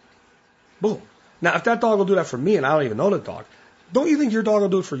doing, boom. Now, if that dog will do that for me and I don't even know the dog, don't you think your dog will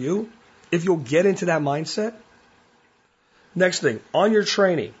do it for you if you'll get into that mindset? Next thing, on your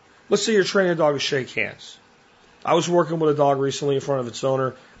training, let's say you're training a dog to shake hands. I was working with a dog recently in front of its owner,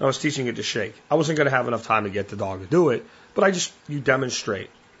 and I was teaching it to shake. I wasn't going to have enough time to get the dog to do it, but you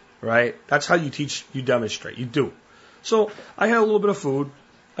demonstrate. right? That's how you demonstrate. You do. So I had a little bit of food.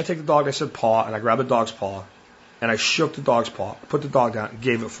 I take the dog, I said paw, and I grabbed the dog's paw, and I shook the dog's paw, put the dog down, and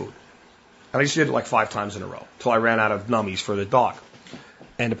gave it food. And I just did it like 5 times in a row till I ran out of nummies for the dog.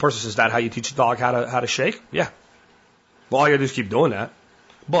 And the person says, "Is that how you teach a dog how to shake?" Yeah. Well, all you gotta do is keep doing that.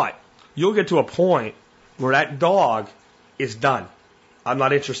 But you'll get to a point where that dog is done. I'm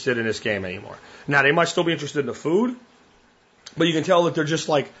not interested in this game anymore. Now, they might still be interested in the food, but you can tell that they're just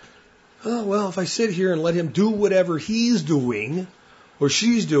like, oh, well, if I sit here and let him do whatever he's doing or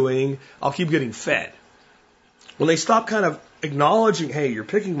she's doing, I'll keep getting fed. When they stop kind of acknowledging, hey, you're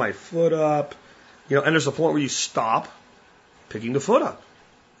picking my foot up, and there's a point where you stop picking the foot up.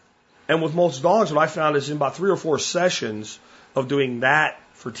 And with most dogs, what I found is in about 3 or 4 sessions of doing that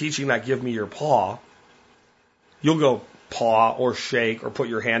for teaching that give me your paw, you'll go paw or shake or put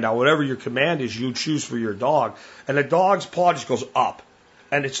your hand out, whatever your command is you choose for your dog. And the dog's paw just goes up.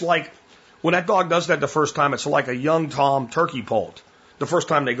 And it's like, when that dog does that the first time, it's like a young Tom turkey poult. The first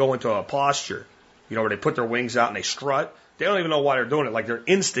time they go into a posture, where they put their wings out and they strut, they don't even know why they're doing it. Like their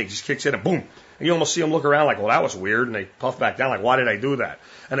instinct just kicks in and boom. And you almost see them look around like, well, that was weird. And they puff back down like, why did I do that?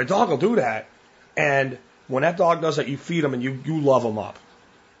 And a dog will do that. And when that dog does that, you feed them and you love them up.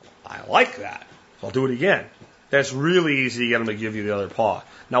 I like that. So I'll do it again. That's really easy to get them to give you the other paw.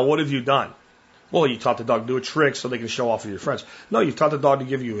 Now, what have you done? Well, you taught the dog to do a trick so they can show off with your friends. No, you've taught the dog to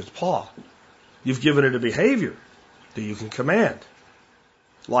give you his paw. You've given it a behavior that you can command.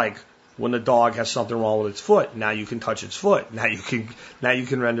 Like when the dog has something wrong with its foot, now you can touch its foot. Now you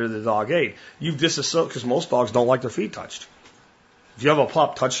can render the dog aid. You've disassociated, because most dogs don't like their feet touched. If you have a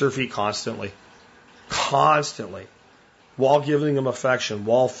pup, touch their feet constantly. Constantly. While giving them affection,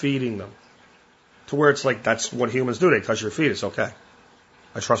 while feeding them. To where it's like, that's what humans do. They touch your feet. It's okay.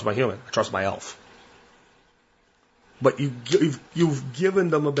 I trust my human. I trust my elf. But you've given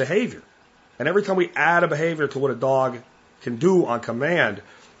them a behavior. And every time we add a behavior to what a dog can do on command,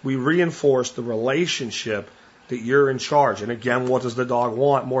 we reinforce the relationship that you're in charge. And again, what does the dog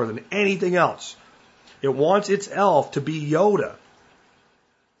want more than anything else? It wants its elf to be Yoda.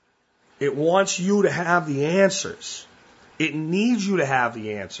 It wants you to have the answers. It needs you to have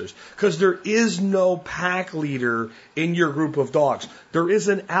the answers. Because there is no pack leader in your group of dogs. There is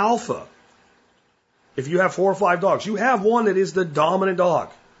an alpha. If you have 4 or 5 dogs, you have one that is the dominant dog.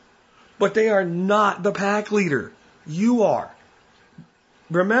 But they are not the pack leader. You are.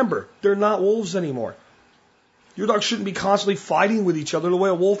 Remember, they're not wolves anymore. Your dogs shouldn't be constantly fighting with each other the way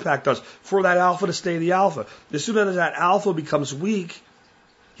a wolf pack does for that alpha to stay the alpha. As soon as that alpha becomes weak,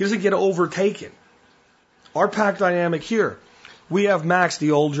 he doesn't get overtaken. Our pack dynamic here, we have Max,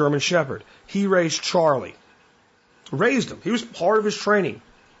 the old German Shepherd. He raised Charlie. Raised him. He was part of his training.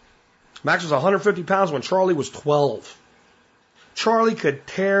 Max was 150 pounds when Charlie was 12. Charlie could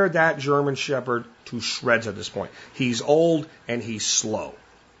tear that German Shepherd to shreds at this point. He's old and he's slow.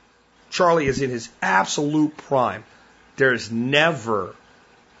 Charlie is in his absolute prime. There's never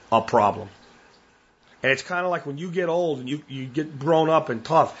a problem. And it's kind of like when you get old and you get grown up and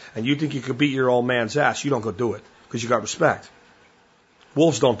tough and you think you could beat your old man's ass, you don't go do it because you got respect.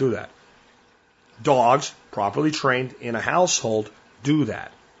 Wolves don't do that. Dogs, properly trained in a household, do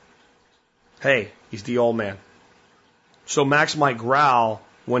that. Hey, he's the old man. So Max might growl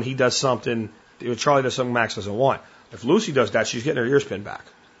when he does something, if Charlie does something Max doesn't want. If Lucy does that, she's getting her ears pinned back.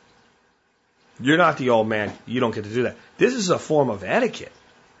 You're not the old man. You don't get to do that. This is a form of etiquette.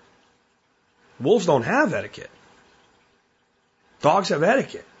 Wolves don't have etiquette. Dogs have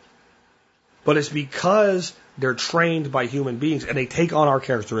etiquette. But it's because they're trained by human beings and they take on our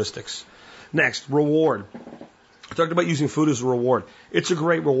characteristics. Next, reward. I talked about using food as a reward. It's a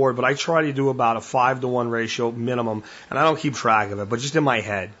great reward, but I try to do about a 5-to-1 ratio minimum, and I don't keep track of it, but just in my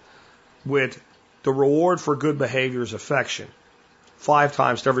head. With the reward for good behavior is affection. 5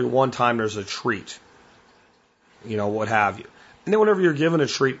 times to every 1 time there's a treat. What have you. And then whenever you're given a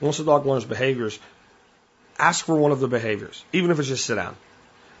treat, once the dog learns behaviors, ask for one of the behaviors, even if it's just sit down.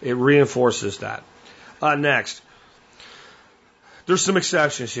 It reinforces that. Next, there's some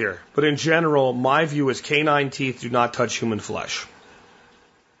exceptions here, but in general, my view is canine teeth do not touch human flesh.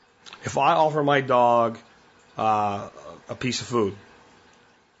 If I offer my dog a piece of food,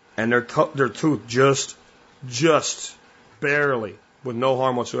 and their tooth just barely, with no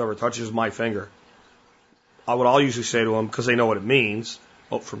harm whatsoever, touches my finger, I'll usually say to them, because they know what it means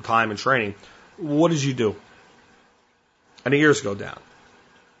from time and training, what did you do? And the ears go down.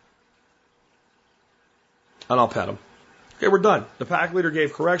 And I'll pet them. Okay, we're done. The pack leader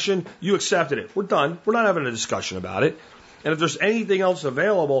gave correction. You accepted it. We're done. We're not having a discussion about it. And if there's anything else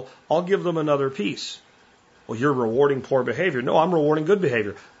available, I'll give them another piece. Well, you're rewarding poor behavior. No, I'm rewarding good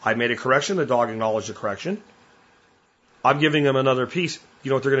behavior. I made a correction. The dog acknowledged the correction. I'm giving them another piece. You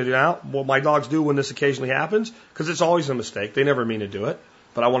know what they're going to do now? What my dogs do when this occasionally happens, because it's always a mistake. They never mean to do it,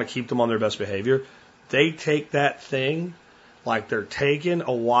 but I want to keep them on their best behavior. They take that thing like they're taking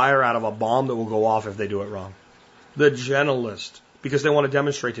a wire out of a bomb that will go off if they do it wrong. The gentlest, because they want to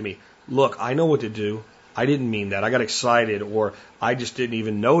demonstrate to me, look, I know what to do. I didn't mean that. I got excited, or I just didn't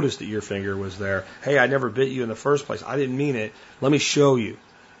even notice that your finger was there. Hey, I never bit you in the first place. I didn't mean it. Let me show you.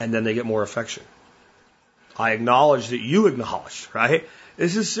 And then they get more affection. I acknowledge that you acknowledged, right?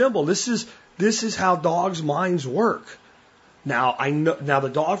 This is simple. This is how dogs' minds work. Now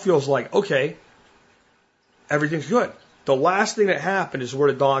the dog feels like, okay, everything's good. The last thing that happened is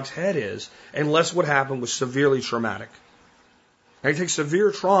where the dog's head is, unless what happened was severely traumatic. And it takes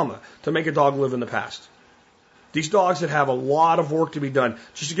severe trauma to make a dog live in the past. These dogs that have a lot of work to be done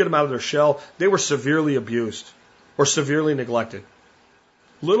just to get them out of their shell, they were severely abused or severely neglected.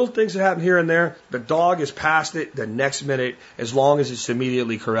 Little things that happen here and there, the dog is past it the next minute as long as it's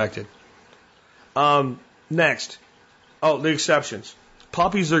immediately corrected. Next. Oh, the exceptions.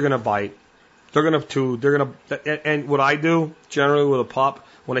 Puppies are going to bite. They're going to chew. And what I do generally with a pup,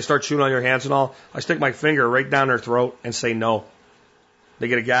 when they start chewing on your hands and all, I stick my finger right down their throat and say no. They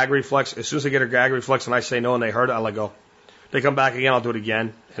get a gag reflex. As soon as they get a gag reflex and I say no and they hurt it, I let go. They come back again, I'll do it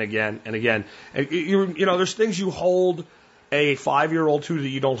again and again and again. And you know, there's things you hold a 5-year-old to that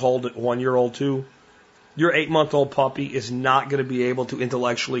you don't hold a 1-year-old to. Your 8-month-old puppy is not going to be able to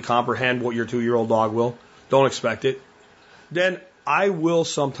intellectually comprehend what your 2-year-old dog will. Don't expect it. Then I will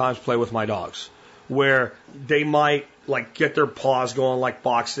sometimes play with my dogs where they might like get their paws going like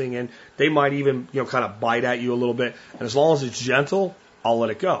boxing, and they might even, you know, kind of bite at you a little bit. And as long as it's gentle, I'll let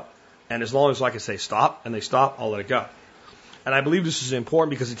it go. And as long as I can say stop and they stop, I'll let it go. And I believe this is important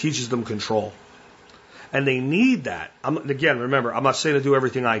because it teaches them control. And they need that. Again, remember, I'm not saying to do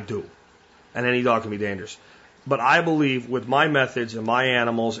everything I do. And any dog can be dangerous. But I believe with my methods and my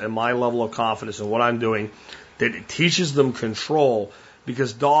animals and my level of confidence in what I'm doing, that it teaches them control,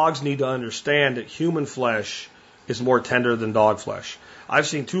 because dogs need to understand that human flesh is more tender than dog flesh. I've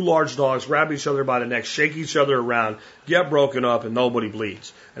seen 2 large dogs grab each other by the neck, shake each other around, get broken up, and nobody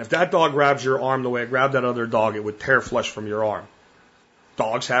bleeds. And if that dog grabs your arm the way it grabbed that other dog, it would tear flesh from your arm.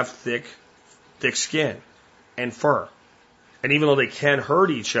 Dogs have thick skin and fur. And even though they can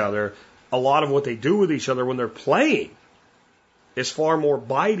hurt each other, a lot of what they do with each other when they're playing is far more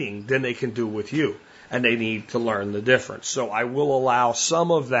biting than they can do with you. And they need to learn the difference. So I will allow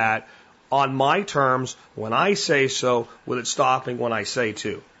some of that on my terms when I say so, with it stopping when I say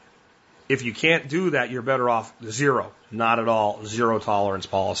to. If you can't do that, you're better off 0. Not at all. 0 tolerance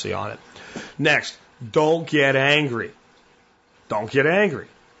policy on it. Next, don't get angry. Don't get angry.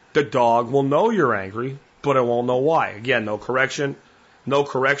 The dog will know you're angry, but it won't know why. Again, no correction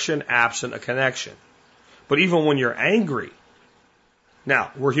absent a connection. But even when you're angry,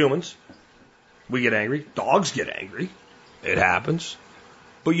 now, we're humans. We get angry. Dogs get angry. It happens.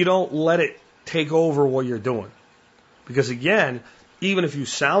 But you don't let it take over what you're doing. Because again, even if you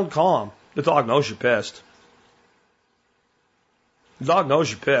sound calm, the dog knows you're pissed. The dog knows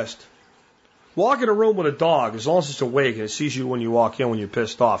you're pissed. Walk in a room with a dog, as long as it's awake and it sees you when you walk in when you're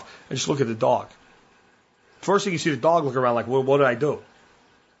pissed off, and just look at the dog. First thing you see the dog look around like, well, what did I do?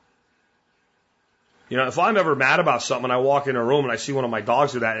 You know, if I'm ever mad about something and I walk in a room and I see one of my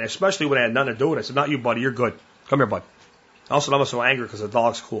dogs do that, and especially when I had nothing to do with it, I said, not you, buddy, you're good. Come here, bud. Also, I'm so angry because the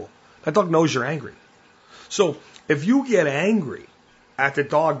dog's cool. That dog knows you're angry. So if you get angry at the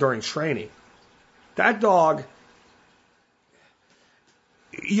dog during training, that dog,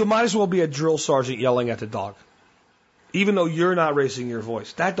 you might as well be a drill sergeant yelling at the dog. Even though you're not raising your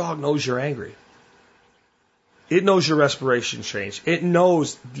voice, that dog knows you're angry. It knows your respiration change. It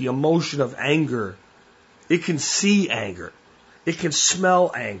knows the emotion of anger. It can see anger. It can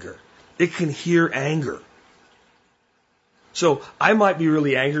smell anger. It can hear anger. So I might be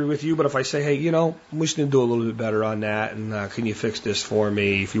really angry with you, but if I say, hey, you know, we should do a little bit better on that, and can you fix this for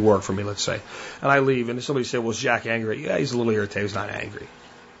me if you work for me, let's say. And I leave, and somebody say, well, is Jack angry? Yeah, he's a little irritated. He's not angry.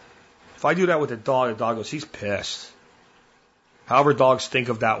 If I do that with the dog goes, he's pissed. However dogs think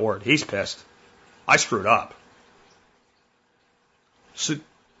of that word, he's pissed. I screwed up. So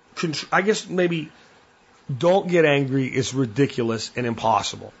I guess maybe don't get angry is ridiculous and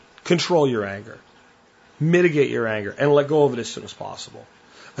impossible. Control your anger. Mitigate your anger and let go of it as soon as possible.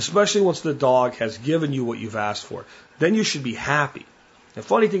 Especially once the dog has given you what you've asked for. Then you should be happy. The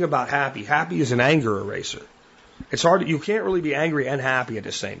funny thing about happy is an anger eraser. It's hard, you can't really be angry and happy at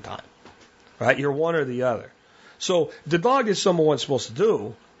the same time. Right? You're one or the other. So the dog did something it's supposed to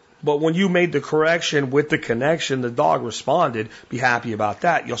do, But when you made the correction with the connection, the dog responded. Be happy about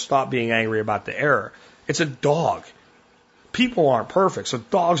that. You'll stop being angry about the error. It's a dog. People aren't perfect, so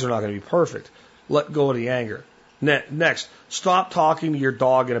dogs are not going to be perfect. Let go of the anger. Next, stop talking to your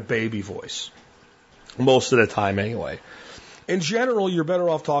dog in a baby voice. Most of the time, anyway. In general, you're better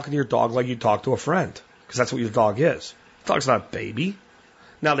off talking to your dog like you talk to a friend, because that's what your dog is. The dog's not a baby.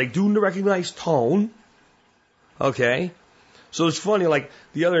 Now, they do recognize tone. Okay? So it's funny, like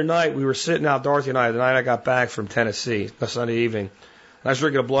the other night we were sitting out, Dorothy and I, the night I got back from Tennessee, the Sunday evening. And I was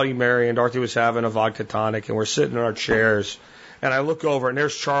drinking a Bloody Mary and Dorothy was having a vodka tonic and we're sitting in our chairs. And I look over and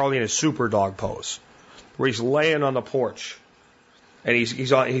there's Charlie in his super dog pose, where he's laying on the porch. And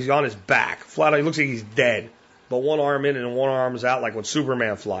he's on his back, flat out. He looks like he's dead, but one arm in and one arm's out like when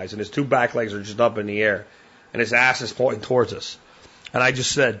Superman flies. And his two back legs are just up in the air. And his ass is pointing towards us. And I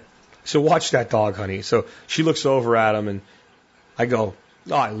just said, so watch that dog, honey. So she looks over at him and I go,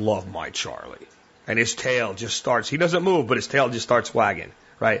 oh, I love my Charlie. And his tail just starts, he doesn't move, but his tail just starts wagging,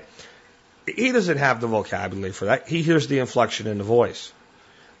 right? He doesn't have the vocabulary for that. He hears the inflection in the voice.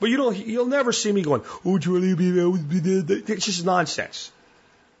 But you'll never see me going, oh, Charlie, it's just nonsense.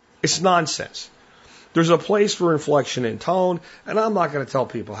 It's nonsense. There's a place for inflection in tone, and I'm not going to tell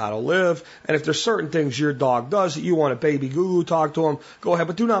people how to live. And if there's certain things your dog does that you want a baby goo talk to him, go ahead,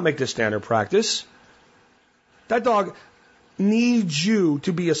 but do not make this standard practice. That dog needs you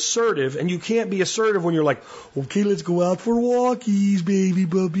to be assertive, and you can't be assertive when you're like, okay, let's go out for walkies, baby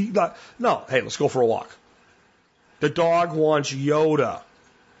puppy. No, hey, let's go for a walk. The dog wants Yoda.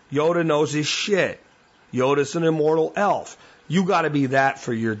 Yoda knows his shit. Yoda's an immortal elf. You got to be that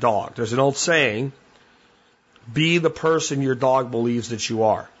for your dog. There's an old saying, be the person your dog believes that you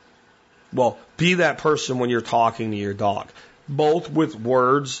are. Well, be that person when you're talking to your dog, both with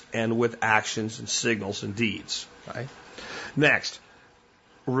words and with actions and signals and deeds. Right? Next,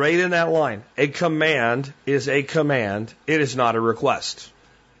 right in that line, a command is a command. It is not a request.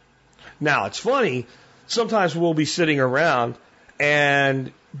 Now, it's funny. Sometimes we'll be sitting around,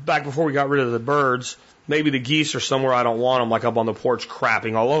 and back before we got rid of the birds, maybe the geese are somewhere I don't want them, like up on the porch,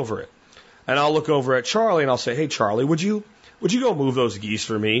 crapping all over it. And I'll look over at Charlie and I'll say, hey, Charlie, would you go move those geese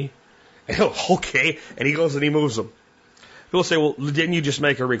for me? And he'll, okay. And he goes and he moves them. He'll say, well, didn't you just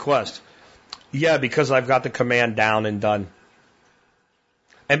make a request? Yeah, because I've got the command down and done.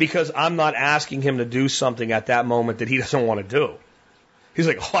 And because I'm not asking him to do something at that moment that he doesn't want to do. He's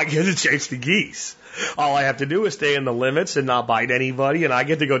like, oh, I get to chase the geese. All I have to do is stay in the limits and not bite anybody, and I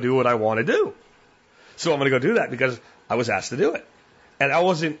get to go do what I want to do. So I'm going to go do that because I was asked to do it. And I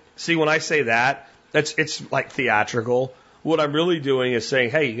wasn't, see, when I say that, it's like theatrical. What I'm really doing is saying,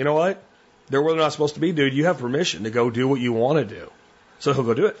 hey, you know what? They're where they're not supposed to be, dude. You have permission to go do what you want to do. So he'll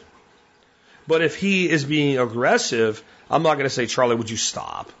go do it. But if he is being aggressive, I'm not going to say, Charlie, would you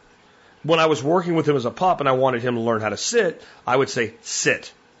stop? When I was working with him as a pup and I wanted him to learn how to sit, I would say,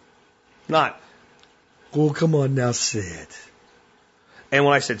 sit. Not, oh, come on now, sit. And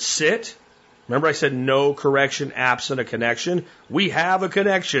when I said sit, remember I said no correction absent a connection? We have a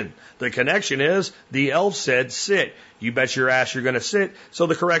connection. The connection is the elf said sit. You bet your ass you're going to sit. So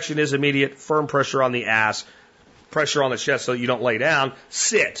the correction is immediate, firm pressure on the ass, pressure on the chest so you don't lay down.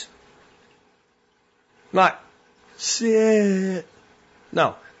 Sit. Not sit.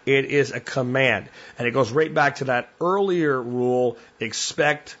 No, it is a command. And it goes right back to that earlier rule,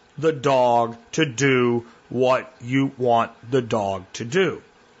 expect the dog to do what you want the dog to do.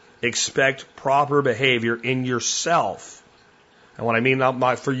 Expect proper behavior in yourself. And what I mean,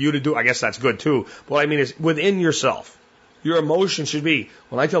 not for you to do, I guess that's good too. But what I mean is within yourself. Your emotion should be,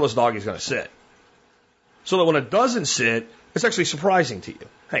 when I tell this dog he's going to sit. So that when it doesn't sit, it's actually surprising to you.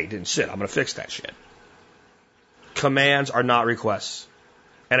 Hey, it didn't sit. I'm going to fix that shit. Commands are not requests.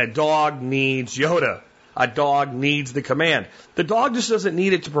 And a dog needs Yoda. A dog needs the command. The dog just doesn't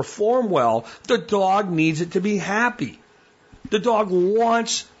need it to perform well. The dog needs it to be happy. The dog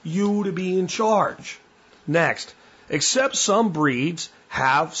wants you to be in charge. Next, except some breeds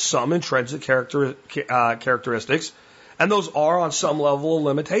have some intrinsic characteristics, and those are on some level of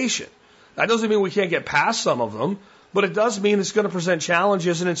limitation. That doesn't mean we can't get past some of them, but it does mean it's going to present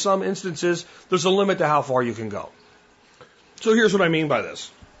challenges, and in some instances, there's a limit to how far you can go. So here's what I mean by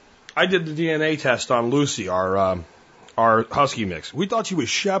this. I did the DNA test on Lucy, our husky mix. We thought she was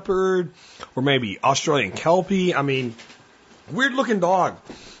shepherd or maybe Australian Kelpie. I mean, weird looking dog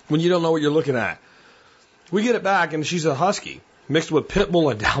when you don't know what you're looking at. We get it back and she's a husky mixed with pit bull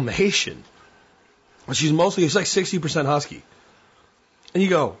and Dalmatian. She's mostly, it's like 60% husky. And you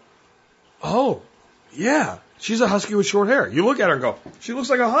go, oh, yeah, she's a husky with short hair. You look at her and go, she looks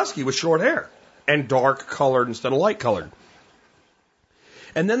like a husky with short hair and dark colored instead of light colored.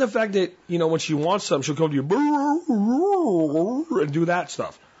 And then the fact that, when she wants something, she'll come to you and do that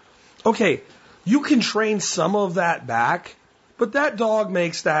stuff. Okay, you can train some of that back, but that dog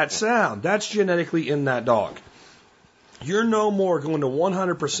makes that sound. That's genetically in that dog. You're no more going to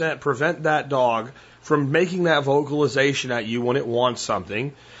 100% prevent that dog from making that vocalization at you when it wants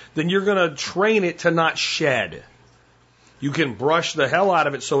something than you're going to train it to not shed. You can brush the hell out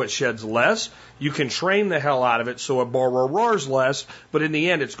of it so it sheds less. You can train the hell out of it so it roars less, but in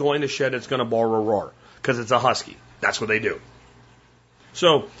the end it's going to shed, it's going to roar because it's a husky. That's what they do.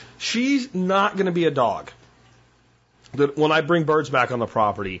 So she's not going to be a dog that when I bring birds back on the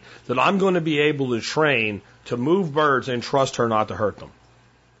property that I'm going to be able to train to move birds and trust her not to hurt them.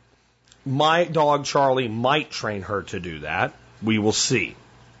 My dog Charlie might train her to do that. We will see.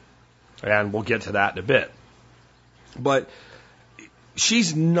 And we'll get to that in a bit. But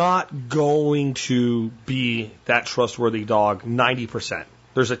she's not going to be that trustworthy dog 90%.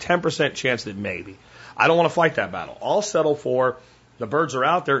 There's a 10% chance that maybe. I don't want to fight that battle. I'll settle for the birds are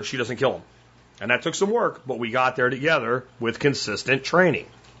out there and she doesn't kill them. And that took some work, but we got there together with consistent training.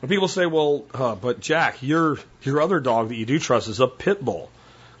 And people say, well, but Jack, your other dog that you do trust is a pit bull.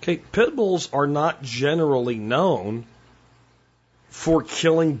 Okay, pit bulls are not generally known for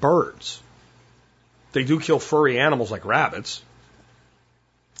killing birds. They do kill furry animals like rabbits,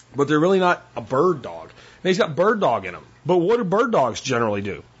 but they're really not a bird dog. And he's got bird dog in him. But what do bird dogs generally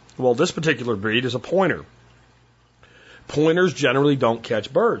do? Well, this particular breed is a pointer. Pointers generally don't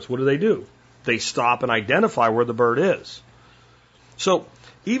catch birds. What do? They stop and identify where the bird is. So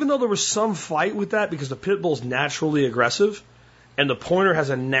even though there was some fight with that because the pit bull's naturally aggressive and the pointer has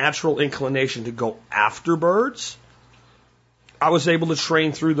a natural inclination to go after birds, I was able to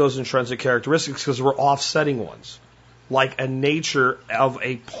train through those intrinsic characteristics because we're offsetting ones, like a nature of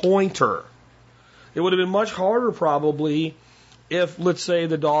a pointer. It would have been much harder probably if, let's say,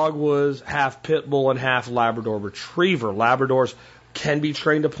 the dog was half pit bull and half Labrador retriever. Labradors can be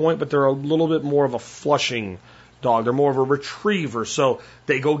trained to point, but they're a little bit more of a flushing dog. They're more of a retriever, so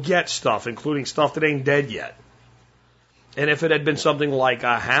they go get stuff, including stuff that ain't dead yet. And if it had been something like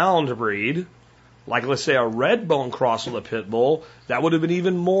a hound breed, like let's say a red bone cross with a pit bull, that would have been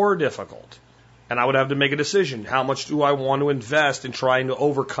even more difficult. And I would have to make a decision. How much do I want to invest in trying to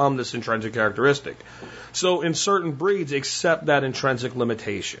overcome this intrinsic characteristic? So in certain breeds, accept that intrinsic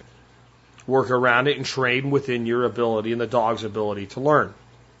limitation. Work around it and train within your ability and the dog's ability to learn.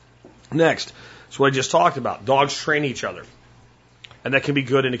 Next, that's what I just talked about. Dogs train each other. And that can be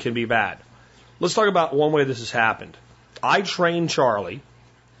good and it can be bad. Let's talk about one way this has happened. I trained Charlie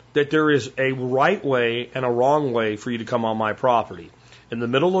that there is a right way and a wrong way for you to come on my property. In the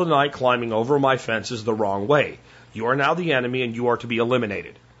middle of the night, climbing over my fence is the wrong way. You are now the enemy and you are to be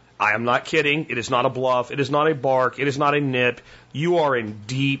eliminated. I am not kidding. It is not a bluff. It is not a bark. It is not a nip. You are in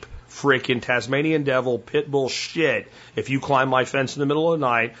deep freaking Tasmanian devil pit bull shit if you climb my fence in the middle of the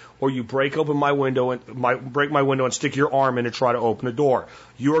night or you break open my window and break my window and stick your arm in and try to open the door.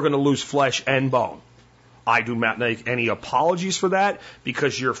 You are going to lose flesh and bone. I do not make any apologies for that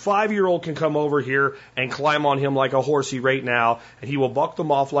because your 5-year-old can come over here and climb on him like a horsey right now and he will buck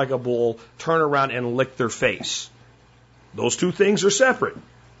them off like a bull, turn around and lick their face. Those two things are separate.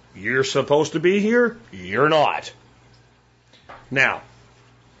 You're supposed to be here. You're not. Now,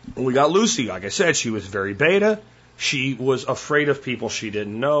 when we got Lucy, like I said, she was very beta. She was afraid of people she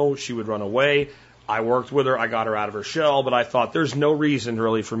didn't know. She would run away. I worked with her. I got her out of her shell, but I thought there's no reason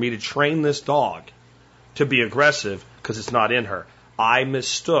really for me to train this dog to be aggressive because it's not in her. I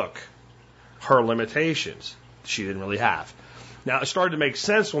mistook her limitations she didn't really have. Now, it started to make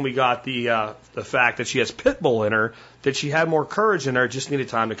sense when we got the fact that she has pit bull in her, that she had more courage in her, just needed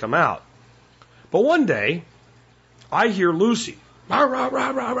time to come out. But one day, I hear Lucy, rah, rah, rah,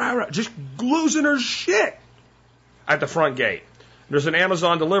 rah, rah, rah, just losing her shit at the front gate. There's an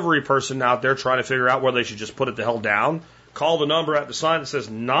Amazon delivery person out there trying to figure out whether they should just put it the hell down, call the number at the sign that says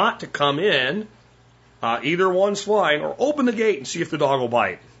not to come in, either one's fine, or open the gate and see if the dog will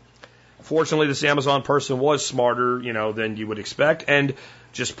bite. Fortunately, this Amazon person was smarter, than you would expect, and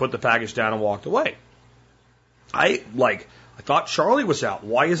just put the package down and walked away. I thought Charlie was out.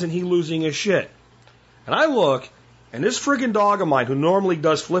 Why isn't he losing his shit? And I look, and this friggin' dog of mine, who normally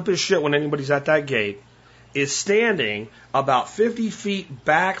does flip his shit when anybody's at that gate, is standing about 50 feet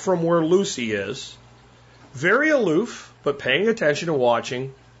back from where Lucy is, very aloof, but paying attention and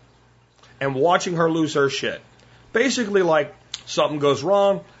watching her lose her shit. Basically like, something goes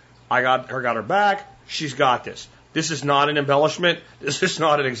wrong, I got her back, she's got this. This is not an embellishment, this is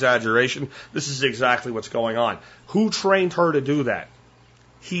not an exaggeration, this is exactly what's going on. Who trained her to do that?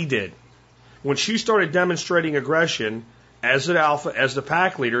 He did. When she started demonstrating aggression, as an alpha, as the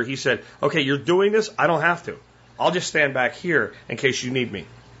pack leader, he said, okay, you're doing this, I don't have to. I'll just stand back here in case you need me.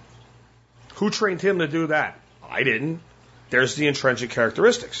 Who trained him to do that? I didn't. There's the intrinsic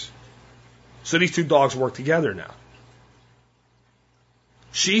characteristics. So these two dogs work together now.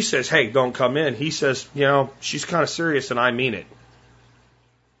 She says, hey, don't come in. He says, she's kind of serious and I mean it.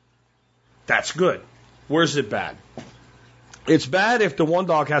 That's good. Where's it bad? It's bad if the one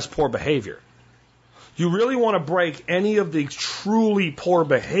dog has poor behavior. You really want to break any of the truly poor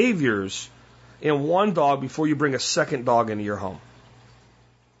behaviors in one dog before you bring a second dog into your home.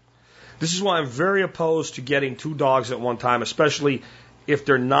 This is why I'm very opposed to getting two dogs at one time, especially if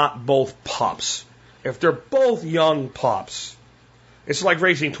they're not both pups. If they're both young pups, it's like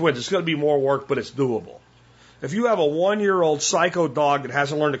raising twins. It's going to be more work, but it's doable. If you have a 1-year-old psycho dog that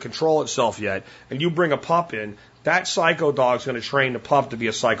hasn't learned to control itself yet, and you bring a pup in, that psycho dog's going to train the pup to be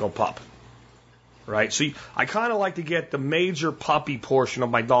a psycho pup. Right? So I kind of like to get the major puppy portion of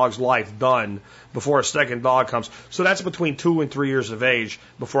my dog's life done before a second dog comes. So that's between 2 and 3 years of age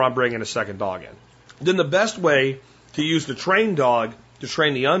before I'm bringing a second dog in. Then the best way to use the trained dog to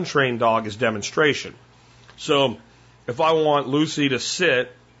train the untrained dog is demonstration. So if I want Lucy to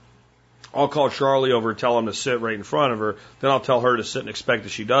sit, I'll call Charlie over and tell him to sit right in front of her. Then I'll tell her to sit and expect that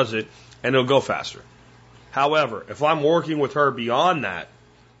she does it, and it'll go faster. However, if I'm working with her beyond that,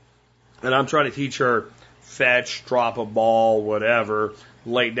 and I'm trying to teach her fetch, drop a ball, whatever,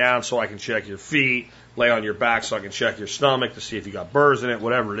 lay down so I can check your feet, lay on your back so I can check your stomach to see if you got burrs in it,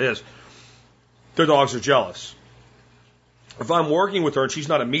 whatever it is, their dogs are jealous. If I'm working with her and she's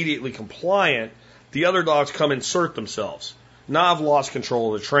not immediately compliant, the other dogs come insert themselves. Now I've lost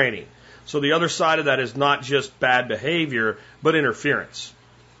control of the training. So the other side of that is not just bad behavior, but interference.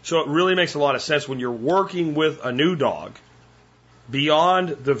 So it really makes a lot of sense when you're working with a new dog beyond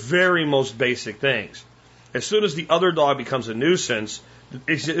the very most basic things. As soon as the other dog becomes a nuisance,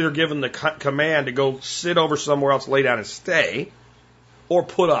 they're given the command to go sit over somewhere else, lay down and stay, or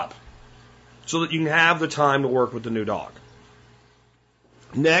put up, so that you can have the time to work with the new dog.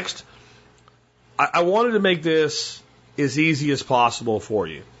 Next, I wanted to make this as easy as possible for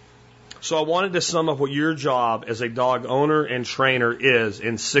you. So I wanted to sum up what your job as a dog owner and trainer is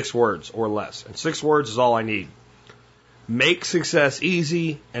in 6 words or less. And 6 words is all I need. Make success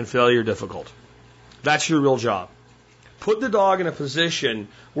easy and failure difficult. That's your real job. Put the dog in a position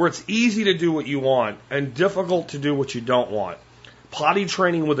where it's easy to do what you want and difficult to do what you don't want. Potty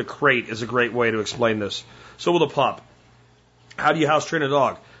training with a crate is a great way to explain this. So with a pup, how do you house train a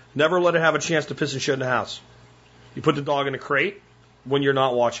dog? Never let it have a chance to piss and shit in the house. You put the dog in a crate when you're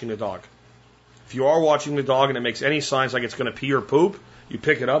not watching the dog. If you are watching the dog and it makes any signs like it's going to pee or poop, you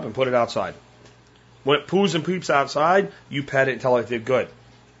pick it up and put it outside. When it poos and peeps outside, you pet it until it did good.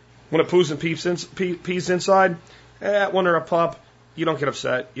 When it poos and pees inside, when they're a pup, you don't get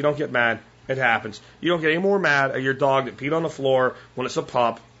upset. You don't get mad. It happens. You don't get any more mad at your dog that peed on the floor when it's a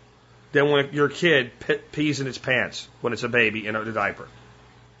pup than when your kid pees in its pants when it's a baby in a diaper.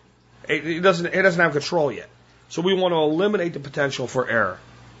 It doesn't have control yet. So we want to eliminate the potential for error.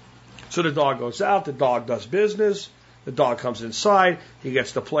 So the dog goes out, the dog does business, the dog comes inside, he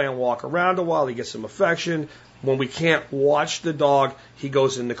gets to play and walk around a while, he gets some affection. When we can't watch the dog, he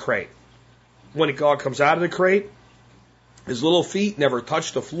goes in the crate. When the dog comes out of the crate, his little feet never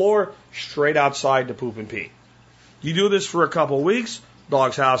touch the floor, straight outside to poop and pee. You do this for a couple of weeks,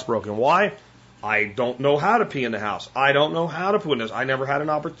 dog's housebroken. Why? I don't know how to pee in the house. I don't know how to poo in this. I never had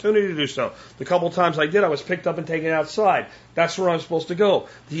an opportunity to do so. The couple of times I did, I was picked up and taken outside. That's where I'm supposed to go.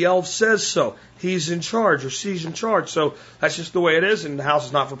 The elf says so. He's in charge or she's in charge. So that's just the way it is, and the house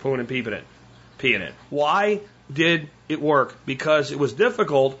is not for pooing and peeing in. Why did it work? Because it was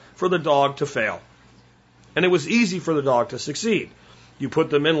difficult for the dog to fail. And it was easy for the dog to succeed. You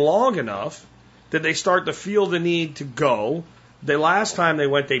put them in long enough that they start to feel the need to go. The last time they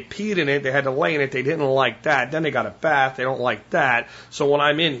went, they peed in it. They had to lay in it. They didn't like that. Then they got a bath. They don't like that. So when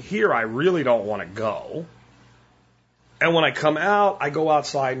I'm in here, I really don't want to go. And when I come out, I go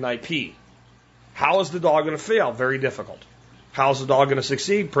outside and I pee. How is the dog going to fail? Very difficult. How is the dog going to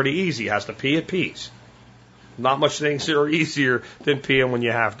succeed? Pretty easy. Has to pee, it pees. Not much things that are easier than peeing when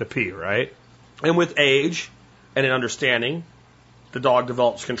you have to pee, right? And with age and an understanding, the dog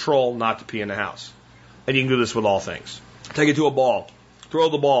develops control not to pee in the house. And you can do this with all things. Take it to a ball. Throw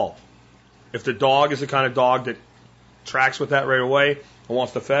the ball. If the dog is the kind of dog that tracks with that right away and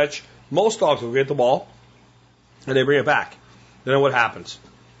wants to fetch, most dogs will get the ball and they bring it back. Then what happens?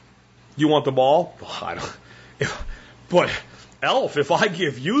 You want the ball? Well, I don't. But, Elf, if I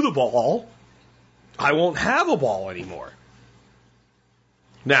give you the ball, I won't have a ball anymore.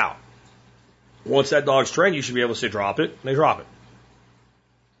 Now, Once that dog's trained, you should be able to say, drop it, and they drop it.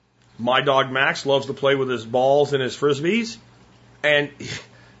 My dog Max loves to play with his balls and his frisbees, and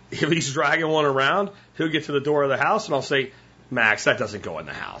if he's dragging one around, he'll get to the door of the house, and I'll say, Max, that doesn't go in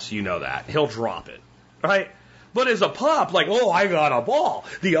the house. You know that. He'll drop it, right? But as a pup, like, oh, I got a ball.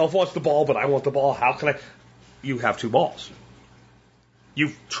 The elf wants the ball, but I want the ball. How can I? You have two balls.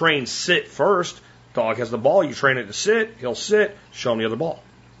 You train sit first. Dog has the ball. You train it to sit. He'll sit. Show him the other ball.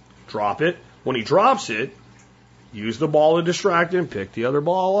 Drop it. When he drops it, use the ball to distract him. Pick the other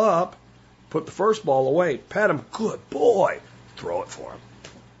ball up. Put the first ball away. Pet him. Good boy. Throw it for him.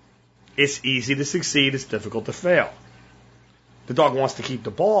 It's easy to succeed. It's difficult to fail. The dog wants to keep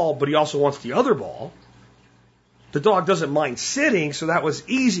the ball, but he also wants the other ball. The dog doesn't mind sitting, so that was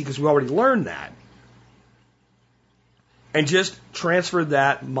easy because we already learned that. And just transfer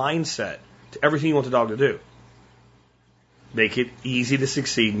that mindset to everything you want the dog to do. Make it easy to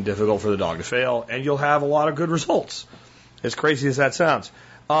succeed and difficult for the dog to fail, and you'll have a lot of good results. As crazy as that sounds.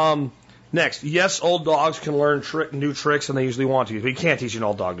 Next, yes, old dogs can learn new tricks, and they usually want to. But you can't teach an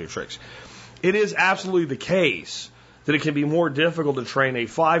old dog new tricks. It is absolutely the case that it can be more difficult to train a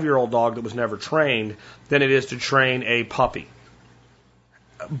 5-year-old dog that was never trained than it is to train a puppy.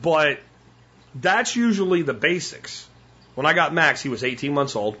 But that's usually the basics. When I got Max, he was 18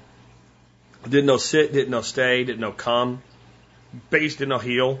 months old. Didn't know sit, didn't know stay, didn't know come. Base, didn't know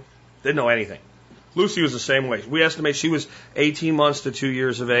heel, didn't know anything. Lucy was the same way. We estimate she was 18 months to 2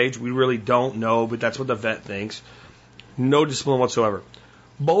 years of age. We really don't know, but that's what the vet thinks. No discipline whatsoever.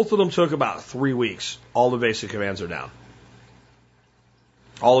 Both of them took about 3 weeks. All the basic commands are down.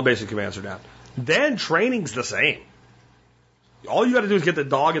 All the basic commands are down. Then training's the same. All you got to do is get the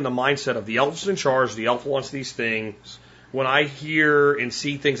dog in the mindset of the elf's in charge, the elf wants these things. When I hear and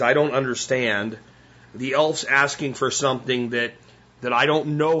see things I don't understand, the elf's asking for something that I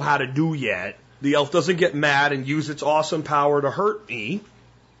don't know how to do yet. The elf doesn't get mad and use its awesome power to hurt me.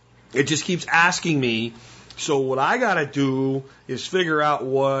 It just keeps asking me. So what I got to do is figure out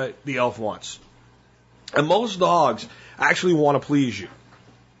what the elf wants. And most dogs actually want to please you.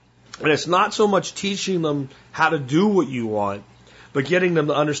 And it's not so much teaching them how to do what you want, but getting them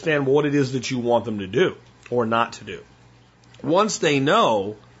to understand what it is that you want them to do or not to do. Once they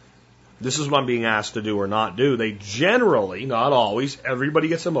know this is what I'm being asked to do or not do, they generally, not always, everybody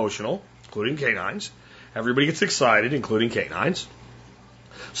gets emotional, including canines. Everybody gets excited, including canines.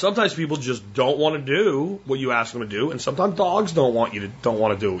 Sometimes people just don't want to do what you ask them to do, and sometimes dogs don't want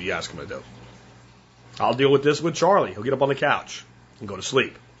to do what you ask them to do. I'll deal with this with Charlie. He'll get up on the couch and go to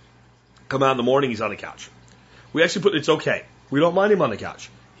sleep. Come out in the morning, he's on the couch. We actually it's okay. We don't mind him on the couch.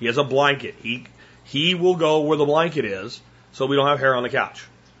 He has a blanket. He will go where the blanket is, so we don't have hair on the couch.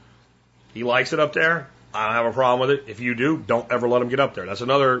 He likes it up there. I don't have a problem with it. If you do, don't ever let him get up there. That's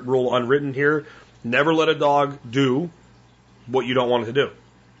another rule unwritten here. Never let a dog do what you don't want it to do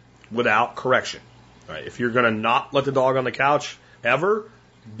without correction. All right, if you're going to not let the dog on the couch ever,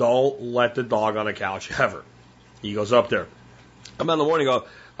 don't let the dog on the couch ever. He goes up there. I'm out in the morning and go,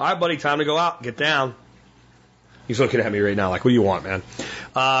 all right, buddy, time to go out. Get down. He's looking at me right now like, what do you want, man?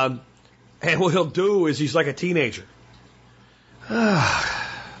 And what he'll do is he's like a teenager. I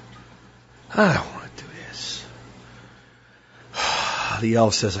don't want to do this. The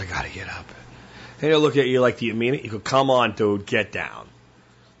elf says, I got to get up. And he'll look at you like, do you mean it? You go, come on, dude, get down.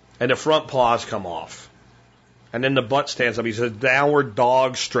 And the front paws come off. And then the butt stands up. He's a downward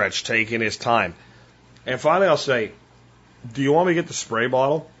dog stretch, taking his time. And finally I'll say, do you want me to get the spray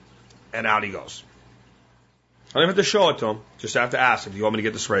bottle? And out he goes. I don't have to show it to him. Just have to ask him, do you want me to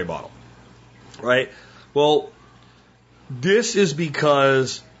get the spray bottle? Right? Well, this is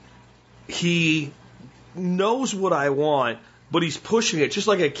because he knows what I want, but he's pushing it just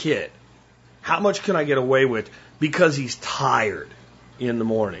like a kid. How much can I get away with? Because he's tired in the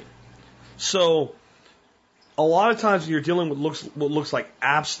morning. So a lot of times when you're dealing with what looks like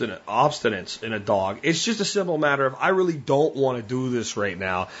obstinance in a dog, it's just a simple matter of, I really don't want to do this right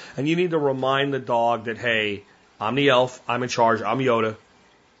now. And you need to remind the dog that, hey, I'm the elf, I'm in charge, I'm Yoda.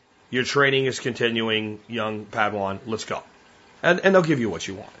 Your training is continuing, young Padawan, let's go. And they'll give you what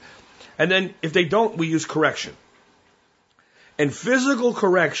you want. And then if they don't, we use correction. And physical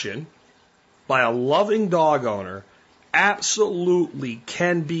correction by a loving dog owner absolutely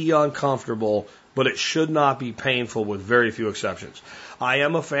can be uncomfortable, but it should not be painful with very few exceptions. I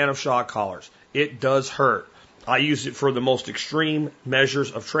am a fan of shock collars. It does hurt. I use it for the most extreme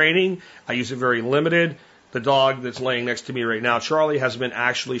measures of training. I use it very limited. The dog that's laying next to me right now, Charlie, has been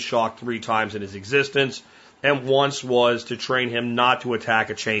actually shocked 3 times in his existence, and once was to train him not to attack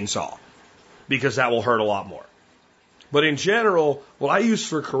a chainsaw, because that will hurt a lot more. But in general, what I use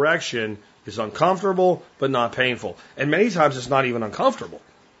for correction is uncomfortable, but not painful. And many times it's not even uncomfortable.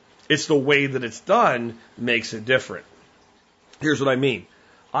 It's the way that it's done makes it different. Here's what I mean.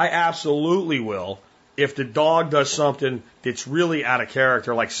 I absolutely will, if the dog does something that's really out of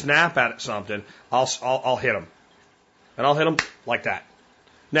character, like snap at something, I'll hit him. And I'll hit him like that.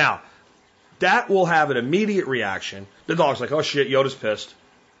 Now, that will have an immediate reaction. The dog's like, oh shit, Yoda's pissed.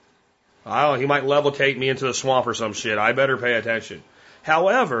 Oh, he might levitate me into the swamp or some shit. I better pay attention.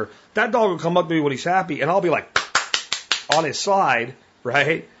 However, that dog will come up to me when he's happy, and I'll be like on his side,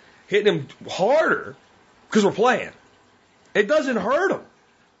 right? Hitting him harder because we're playing. It doesn't hurt him.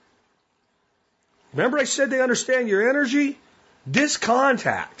 Remember I said they understand your energy? This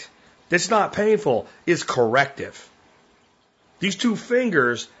contact that's not painful is corrective. These two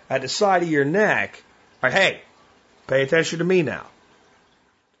fingers at the side of your neck are, hey, pay attention to me now.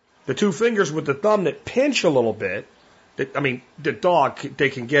 The two fingers with the thumb that pinch a little bit, the dog, they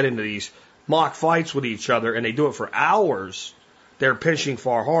can get into these mock fights with each other, and they do it for hours. They're pinching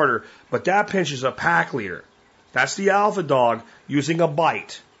far harder, but that pinch is a pack leader. That's the alpha dog using a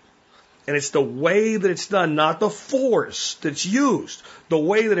bite. And it's the way that it's done, not the force that's used. The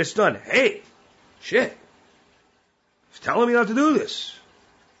way that it's done. Hey, shit. He's telling me not to do this.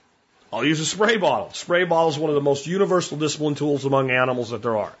 I'll use a spray bottle. Spray bottle is one of the most universal discipline tools among animals that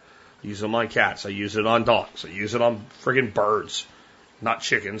there are. I use them on cats. I use it on dogs. I use it on friggin' birds. Not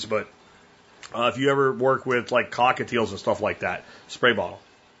chickens, but if you ever work with like cockatiels and stuff like that, spray bottle.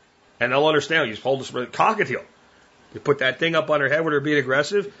 And they'll understand. You just hold the spray cockatiel. You put that thing up on their head when they're being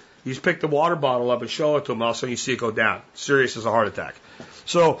aggressive. You just pick the water bottle up and show it to them. All of a sudden you see it go down. Serious as a heart attack.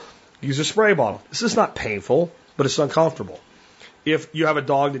 So use a spray bottle. This is not painful, but it's uncomfortable. If you have a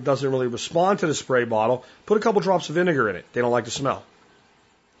dog that doesn't really respond to the spray bottle, put a couple drops of vinegar in it. They don't like the smell.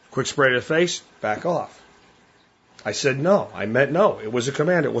 Quick spray to the face, back off. I said no. I meant no. It was a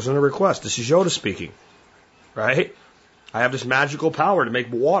command. It wasn't a request. This is Yoda speaking. Right? I have this magical power to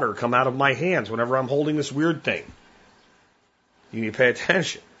make water come out of my hands whenever I'm holding this weird thing. You need to pay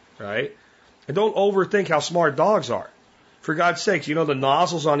attention. Right? And don't overthink how smart dogs are. For God's sakes, you know the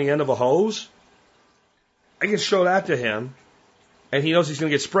nozzles on the end of a hose? I can show that to him, and he knows he's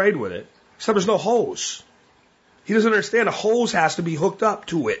going to get sprayed with it, except there's no hose. He doesn't understand a hose has to be hooked up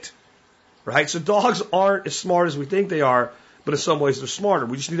to it. Right? So dogs aren't as smart as we think they are, but in some ways they're smarter.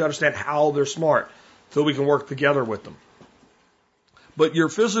 We just need to understand how they're smart so we can work together with them. But your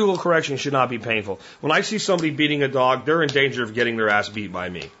physical correction should not be painful. When I see somebody beating a dog, they're in danger of getting their ass beat by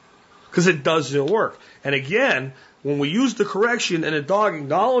me. Because it doesn't work. And again, when we use the correction and a dog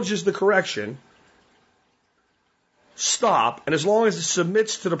acknowledges the correction, stop, and as long as it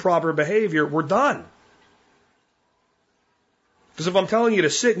submits to the proper behavior, we're done. Because if I'm telling you to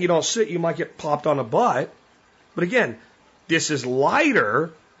sit and you don't sit, you might get popped on the butt. But again, this is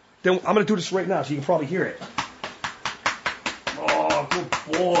lighter. Then I'm going to do this right now so you can probably hear it. Oh, good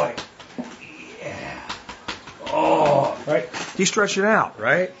boy. Yeah. Oh, right? He's stretching out,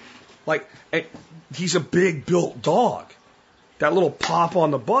 right? Like, he's a big built dog. That little pop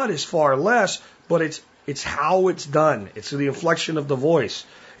on the butt is far less, but it's how it's done. It's the inflection of the voice.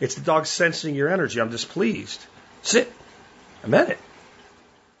 It's the dog sensing your energy. I'm displeased. Sit. I meant it.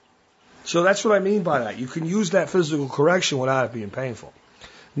 So that's what I mean by that. You can use that physical correction without it being painful.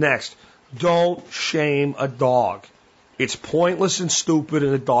 Next, don't shame a dog. It's pointless and stupid,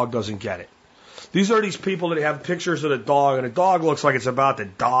 and the dog doesn't get it. These are these people that have pictures of the dog, and the dog looks like it's about to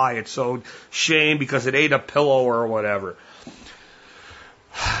die. It's so shame because it ate a pillow or whatever.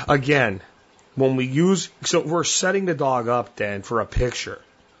 Again, when we use, so we're setting the dog up then for a picture.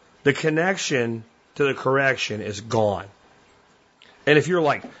 The connection to the correction is gone. And if you're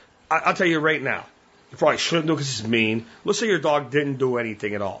like, I'll tell you right now, you probably shouldn't do it because it's mean. Let's say your dog didn't do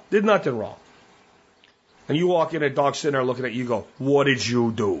anything at all. Did nothing wrong. And you walk in, a dog sitting there looking at you, go, what did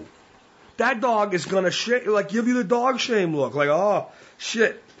you do? That dog is going to give you the dog shame look. Like, oh,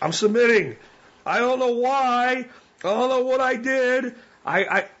 shit, I'm submitting. I don't know why. I don't know what I did.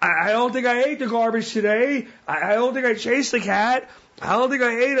 I don't think I ate the garbage today. I don't think I chased the cat. I don't think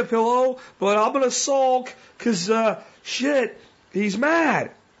I ate a pillow. But I'm going to sulk because, shit, he's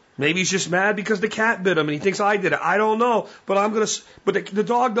mad. Maybe he's just mad because the cat bit him and he thinks I did it. I don't know. But the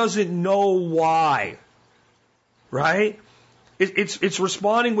dog doesn't know why. Right? It's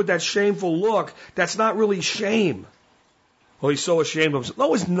responding with that shameful look. That's not really shame. Well, he's so ashamed of himself.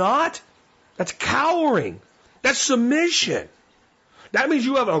 No, it's not. That's cowering. That's submission. That means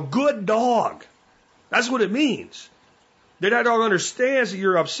you have a good dog. That's what it means. That dog understands that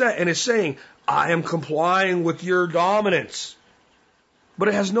you're upset and is saying, I am complying with your dominance. But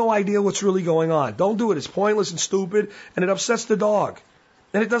it has no idea what's really going on. Don't do it. It's pointless and stupid, and it upsets the dog.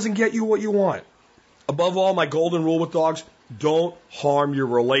 and it doesn't get you what you want. Above all, my golden rule with dogs, don't harm your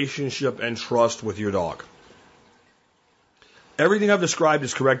relationship and trust with your dog. Everything I've described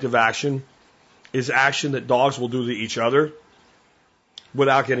as corrective action is action that dogs will do to each other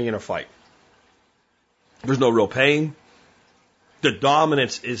without getting in a fight. There's no real pain. The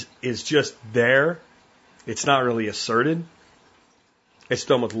dominance is just there. It's not really asserted. It's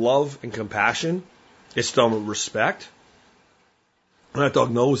done with love and compassion. It's done with respect. And that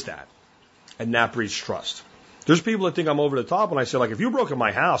dog knows that. And that breeds trust. There's people that think I'm over the top when I say, like, if you broke in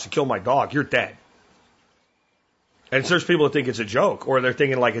my house and killed my dog, you're dead. And there's people that think it's a joke, or they're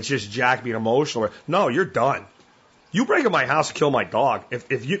thinking like it's just Jack being emotional. No, you're done. You break in my house and kill my dog. If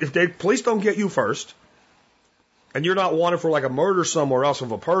the police don't get you first, and you're not wanted for like a murder somewhere else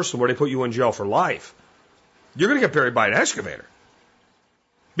of a person where they put you in jail for life, you're going to get buried by an excavator.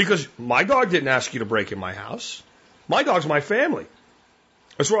 Because my dog didn't ask you to break in my house. My dog's my family.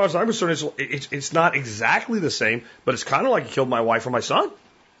 As far as I'm concerned, it's not exactly the same, but it's kind of like you killed my wife or my son.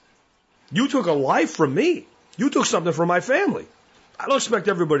 You took a life from me. You took something from my family. I don't expect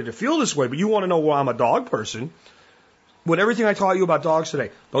everybody to feel this way, but you want to know why I'm a dog person. With everything I taught you about dogs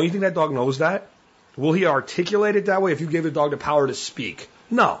today, don't you think that dog knows that? Will he articulate it that way if you gave the dog the power to speak?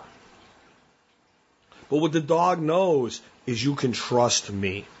 No. But what the dog knows is you can trust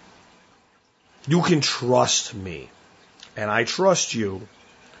me. You can trust me. And I trust you,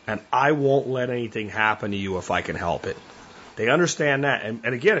 and I won't let anything happen to you if I can help it. They understand that. And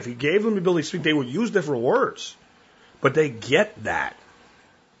again, if you gave them the ability to speak, they would use different words. But they get that.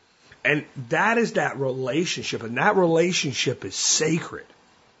 And that is that relationship. And that relationship is sacred.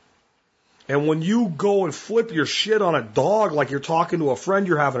 And when you go and flip your shit on a dog like you're talking to a friend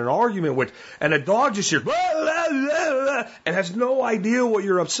you're having an argument with, and a dog just hears, blah, blah, blah, blah, and has no idea what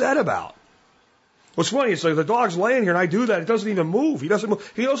you're upset about. What's funny is like the dog's laying here and I do that, it doesn't even move. He doesn't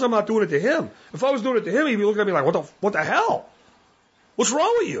move. He knows I'm not doing it to him. If I was doing it to him, he'd be looking at me like, what the hell? What's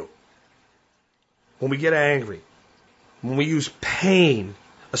wrong with you? When we get angry, when we use pain,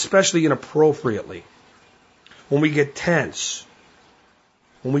 especially inappropriately, when we get tense,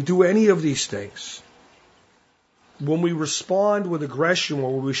 when we do any of these things, when we respond with aggression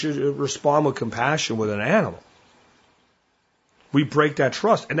when we should respond with compassion with an animal, we break that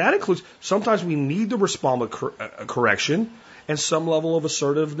trust. And that includes, sometimes we need to respond with correction and some level of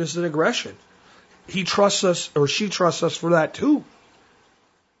assertiveness and aggression. He trusts us, or she trusts us for that too.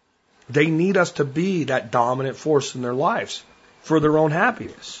 They need us to be that dominant force in their lives for their own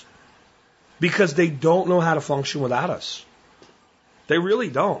happiness. Because they don't know how to function without us. They really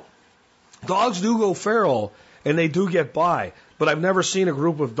don't. Dogs do go feral, and they do get by. But I've never seen a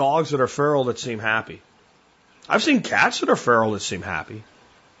group of dogs that are feral that seem happy. I've seen cats that are feral that seem happy.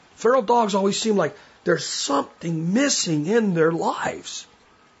 Feral dogs always seem like there's something missing in their lives.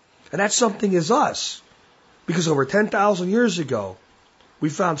 And that something is us. Because over 10,000 years ago, we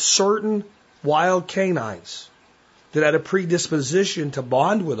found certain wild canines that had a predisposition to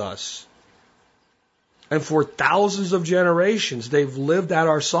bond with us. And for thousands of generations, they've lived at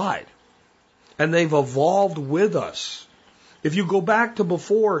our side. And they've evolved with us. If you go back to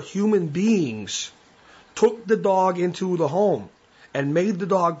before human beings took the dog into the home and made the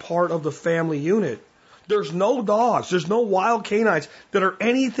dog part of the family unit, there's no dogs, there's no wild canines that are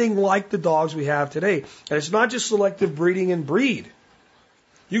anything like the dogs we have today. And it's not just selective breeding and breed.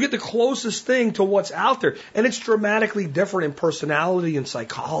 You get the closest thing to what's out there. And it's dramatically different in personality and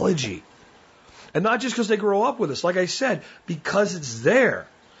psychology. And not just because they grow up with us, like I said, because it's there.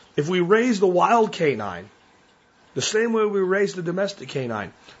 If we raise the wild canine the same way we raise the domestic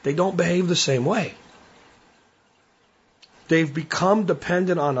canine, they don't behave the same way. They've become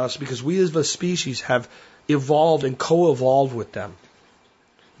dependent on us because we as a species have evolved and co-evolved with them.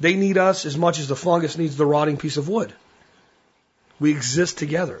 They need us as much as the fungus needs the rotting piece of wood. We exist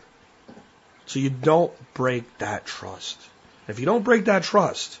together. So you don't break that trust. If you don't break that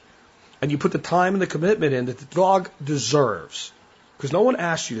trust, and you put the time and the commitment in that the dog deserves, because no one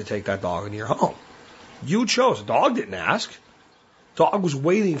asked you to take that dog into your home. You chose. The dog didn't ask. The dog was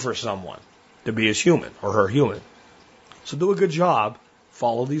waiting for someone to be his human or her human. So do a good job.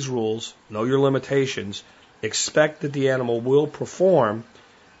 Follow these rules. Know your limitations. Expect that the animal will perform.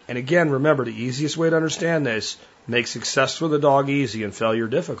 And again, remember, the easiest way to understand this, make success for the dog easy and failure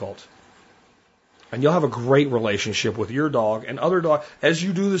difficult. And you'll have a great relationship with your dog and other dogs. As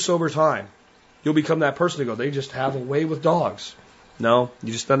you do this over time, you'll become that person to go, they just have a way with dogs. No,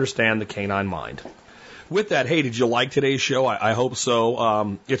 you just understand the canine mind. With that, hey, did you like today's show? I hope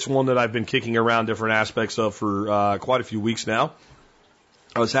so. It's one that I've been kicking around different aspects of for quite a few weeks now.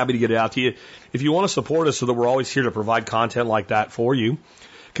 I was happy to get it out to you. If you want to support us so that we're always here to provide content like that for you,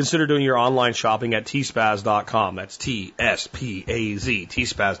 consider doing your online shopping at tspaz.com. That's T-S-P-A-Z,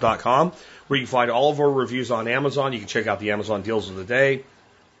 tspaz.com, where you can find all of our reviews on Amazon. You can check out the Amazon deals of the day,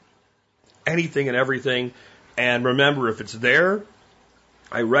 anything and everything. And remember, if it's there,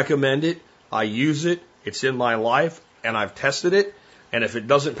 I recommend it, I use it, it's in my life, and I've tested it. And if it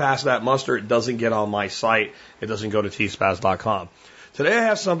doesn't pass that muster, it doesn't get on my site. It doesn't go to tspaz.com. Today I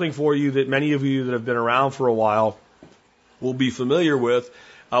have something for you that many of you that have been around for a while will be familiar with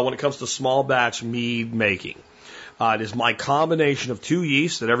when it comes to small batch mead making. It is my combination of two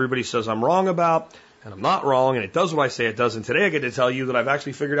yeasts that everybody says I'm wrong about, and I'm not wrong, and it does what I say it does. And today I get to tell you that I've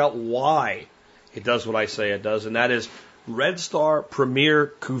actually figured out why it does what I say it does, and that is Red Star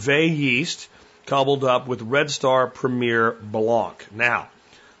Premier Cuvée yeast coupled up with Red Star Premier Blanc. Now,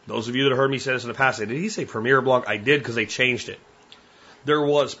 those of you that have heard me say this in the past, say, did he say Premier Blanc? I did, because they changed it. There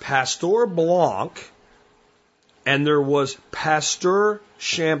was Pasteur Blanc and there was Pasteur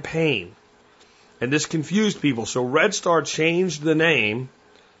Champagne. And this confused people. So Red Star changed the name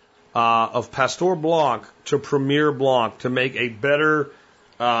of Pasteur Blanc to Premier Blanc to make a better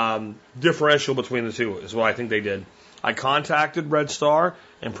differential between the two, is what I think they did. I contacted Red Star,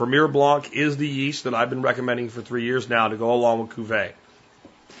 and Premier Blanc is the yeast that I've been recommending for 3 years now to go along with Cuvée.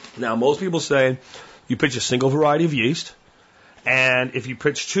 Now, most people say you pitch a single variety of yeast, and if you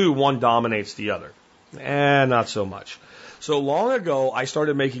pitch two, one dominates the other. Not so much. So long ago, I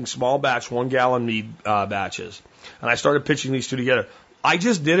started making small batch 1 gallon mead batches, and I started pitching these two together. I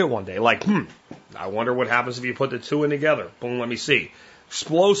just did it one day, like, I wonder what happens if you put the two in together. Boom, let me see.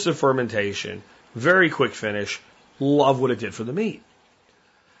 Explosive fermentation, very quick finish. Love what it did for the meat.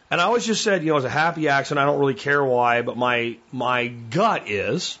 And I always just said, it's a happy accident. I don't really care why, but my gut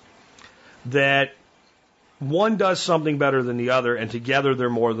is that one does something better than the other, and together they're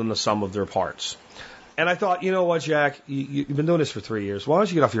more than the sum of their parts. And I thought, you know what, Jack, you've been doing this for 3 years. Why don't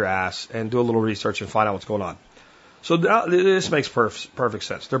you get off your ass and do a little research and find out what's going on? So this makes perfect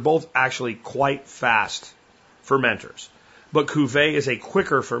sense. They're both actually quite fast fermenters. But Cuvée is a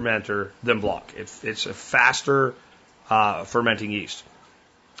quicker fermenter than Blanc. It's a faster fermenting yeast.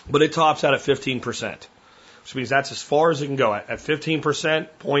 But it tops out at 15%, which means that's as far as it can go. At 15%,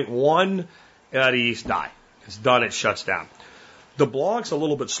 0.1, the yeast die. It's done, it shuts down. The Blanc's a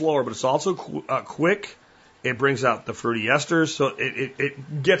little bit slower, but it's also quick. It brings out the fruity esters, so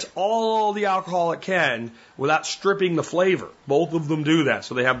it gets all the alcohol it can without stripping the flavor. Both of them do that,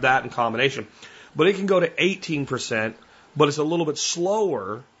 so they have that in combination. But it can go to 18%, but it's a little bit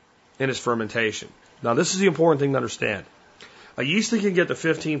slower in its fermentation. Now, this is the important thing to understand. A yeast that can get to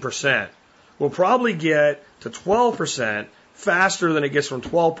 15% will probably get to 12% faster than it gets from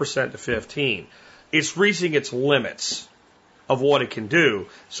 12% to 15%. It's reaching its limits of what it can do,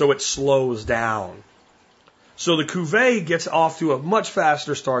 so it slows down. So the Cuvée gets off to a much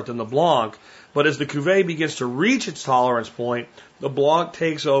faster start than the Blanc, but as the Cuvée begins to reach its tolerance point, the Blanc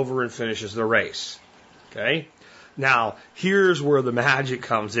takes over and finishes the race. Okay? Now, here's where the magic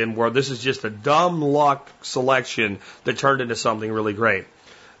comes in, where this is just a dumb luck selection that turned into something really great.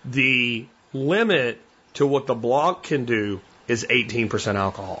 The limit to what the Blanc can do is 18%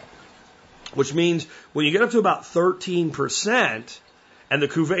 alcohol, which means when you get up to about 13% and the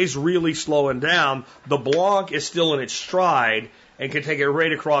Cuvée's really slowing down, the Blanc is still in its stride and can take it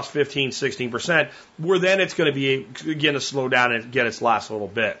right across 15, 16%, where then it's going to begin to slow down and get its last little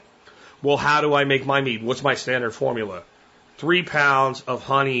bit. Well, how do I make my mead? What's my standard formula? 3 pounds of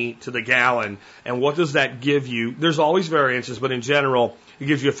honey to the gallon. And what does that give you? There's always variances, but in general, it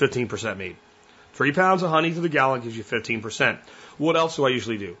gives you a 15% mead. 3 pounds of honey to the gallon gives you 15%. What else do I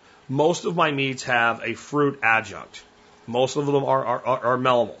usually do? Most of my meads have a fruit adjunct. Most of them are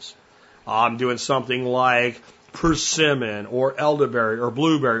melomels. I'm doing something like persimmon or elderberry or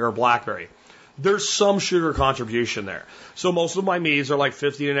blueberry or blackberry. There's some sugar contribution there. So most of my meads are like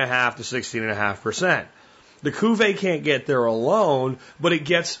 15.5 to 16.5%. The Cuvée can't get there alone, but it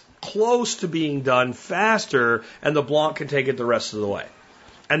gets close to being done faster, and the Blanc can take it the rest of the way.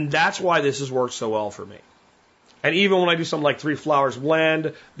 And that's why this has worked so well for me. And even when I do something like 3 flowers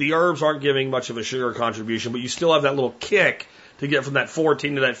blend, the herbs aren't giving much of a sugar contribution, but you still have that little kick to get from that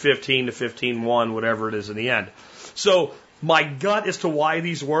 14 to that 15 to 15.1, whatever it is in the end. So my gut as to why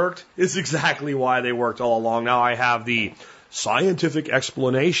these worked is exactly why they worked all along. Now I have the scientific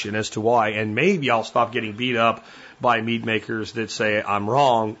explanation as to why, and maybe I'll stop getting beat up by mead makers that say I'm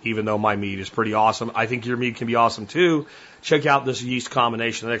wrong, even though my mead is pretty awesome. I think your mead can be awesome too. Check out this yeast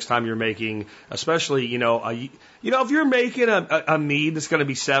combination the next time you're making, especially, if you're making a mead that's going to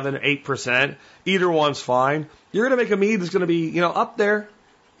be 7 or 8%, either one's fine. You're going to make a mead that's going to be, up there.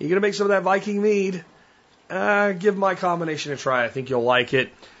 you're going to make some of that Viking mead, give my combination a try. I think you'll like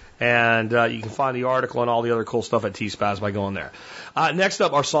it. And you can find the article and all the other cool stuff at T-Spaz by going there. Next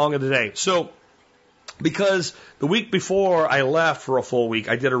up, our song of the day. So, because the week before I left for a full week,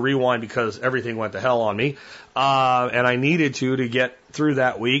 I did a rewind because everything went to hell on me. And I needed to get through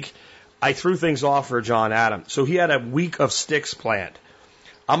that week. I threw things off for John Adams. So he had a week of sticks planned.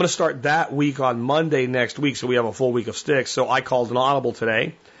 I'm going to start that week on Monday next week, so we have a full week of sticks. So I called an audible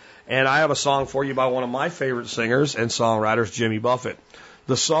today. And I have a song for you by one of my favorite singers and songwriters, Jimmy Buffett.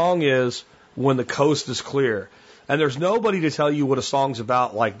 The song is When the Coast is Clear. And there's nobody to tell you what a song's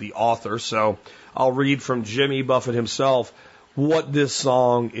about like the author, so I'll read from Jimmy Buffett himself what this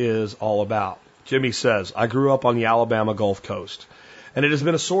song is all about. Jimmy says, I grew up on the Alabama Gulf Coast, and it has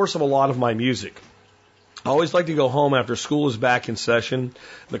been a source of a lot of my music. I always like to go home after school is back in session.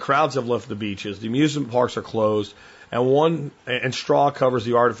 The crowds have left the beaches, the amusement parks are closed, and straw covers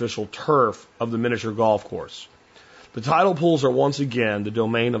the artificial turf of the miniature golf course. The tidal pools are once again the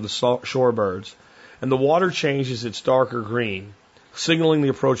domain of the shorebirds, and the water changes its darker green, signaling the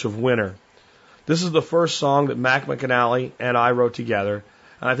approach of winter. This is the first song that Mac McAnally and I wrote together,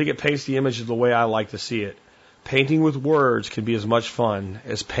 and I think it paints the image of the way I like to see it. Painting with words can be as much fun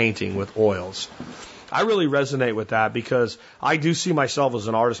as painting with oils. I really resonate with that because I do see myself as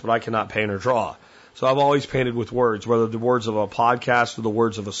an artist, but I cannot paint or draw. So I've always painted with words, whether the words of a podcast or the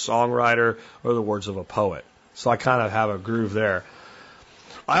words of a songwriter or the words of a poet. So I kind of have a groove there.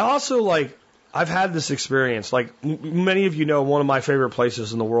 I also I've had this experience. Like many of you know, one of my favorite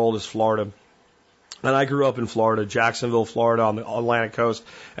places in the world is Florida. And I grew up in Florida, Jacksonville, Florida, on the Atlantic coast.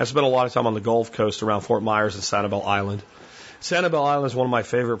 And I spent a lot of time on the Gulf Coast around Fort Myers and Sanibel Island. Sanibel Island is one of my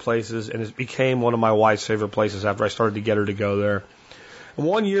favorite places, and it became one of my wife's favorite places after I started to get her to go there. And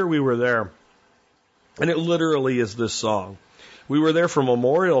one year we were there, and it literally is this song. We were there for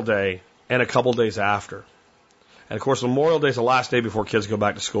Memorial Day and a couple days after. And, of course, Memorial Day is the last day before kids go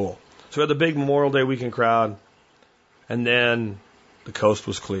back to school. So we had the big Memorial Day weekend crowd, and then the coast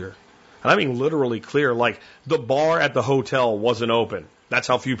was clear. And I mean literally clear. Like, the bar at the hotel wasn't open. That's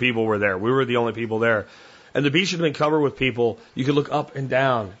how few people were there. We were the only people there. And the beach had been covered with people. You could look up and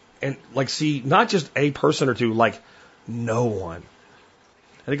down and, see not just a person or two, no one.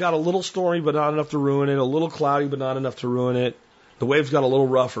 And it got a little stormy, but not enough to ruin it. A little cloudy, but not enough to ruin it. The waves got a little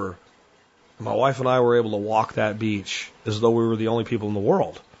rougher. My wife and I were able to walk that beach as though we were the only people in the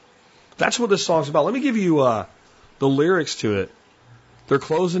world. That's what this song's about. Let me give you the lyrics to it. They're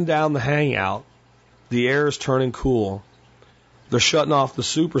closing down the hangout. The air is turning cool. They're shutting off the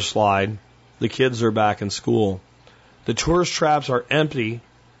super slide. The kids are back in school. The tourist traps are empty.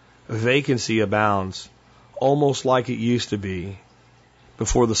 Vacancy abounds. Almost like it used to be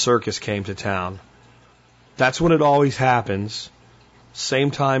before the circus came to town. That's when it always happens. Same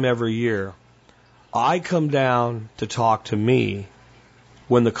time every year. I come down to talk to me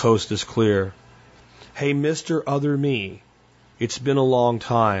when the coast is clear. Hey, Mr. Other Me, it's been a long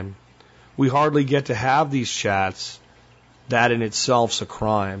time. We hardly get to have these chats. That in itself's a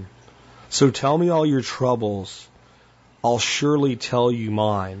crime. So tell me all your troubles. I'll surely tell you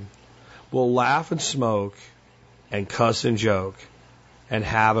mine. We'll laugh and smoke and cuss and joke and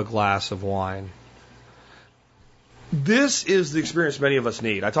have a glass of wine. This is the experience many of us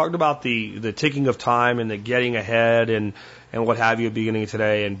need. I talked about the ticking of time and the getting ahead and what have you at the beginning of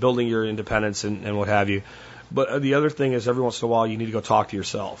today and building your independence and what have you. But the other thing is every once in a while you need to go talk to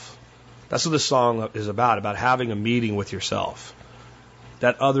yourself. That's what this song is about having a meeting with yourself.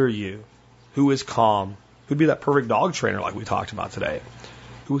 That other you who is calm, who'd be that perfect dog trainer like we talked about today,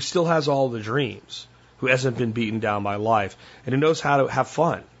 who still has all the dreams, who hasn't been beaten down by life, and who knows how to have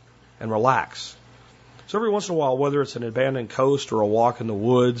fun and relax. So every once in a while, whether it's an abandoned coast or a walk in the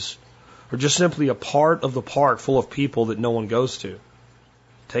woods, or just simply a part of the park full of people that no one goes to,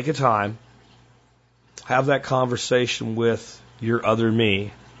 take a time, have that conversation with your other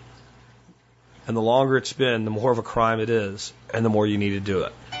me, and the longer it's been, the more of a crime it is, and the more you need to do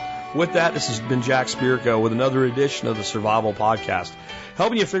it. With that, this has been Jack Spirko with another edition of the Survival Podcast,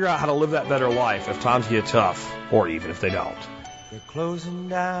 helping you figure out how to live that better life if times get tough, or even if they don't. They're closing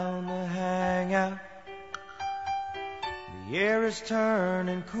down the hangout. The air is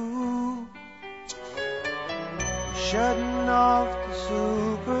turning cool. Shutting off the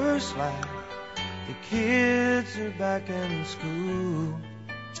super slide. The kids are back in school.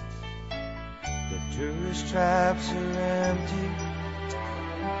 The tourist traps are empty.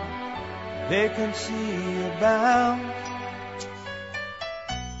 Vacancy abounds.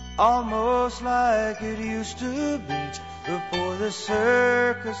 Almost like it used to be before the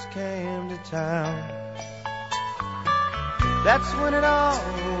circus came to town. That's when it all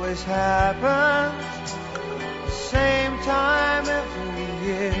always happens the same time every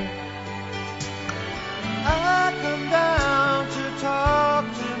year. I come down to talk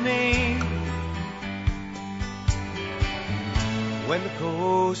to me when the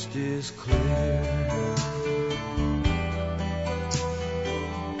coast is clear.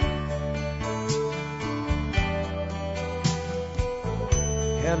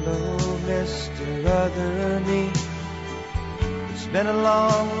 Hello, Mr. Other Me. It's been a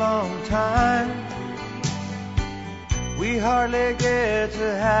long, long time. We hardly get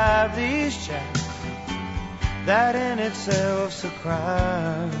to have these chats. That in itself's a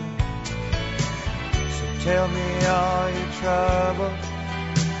crime. So tell me all your trouble,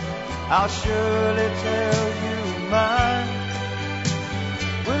 I'll surely tell you mine.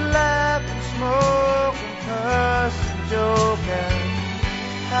 We'll laugh and smoke and cuss and joke and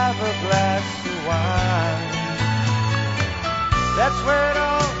have a glass of wine. That's where it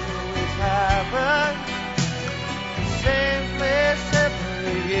all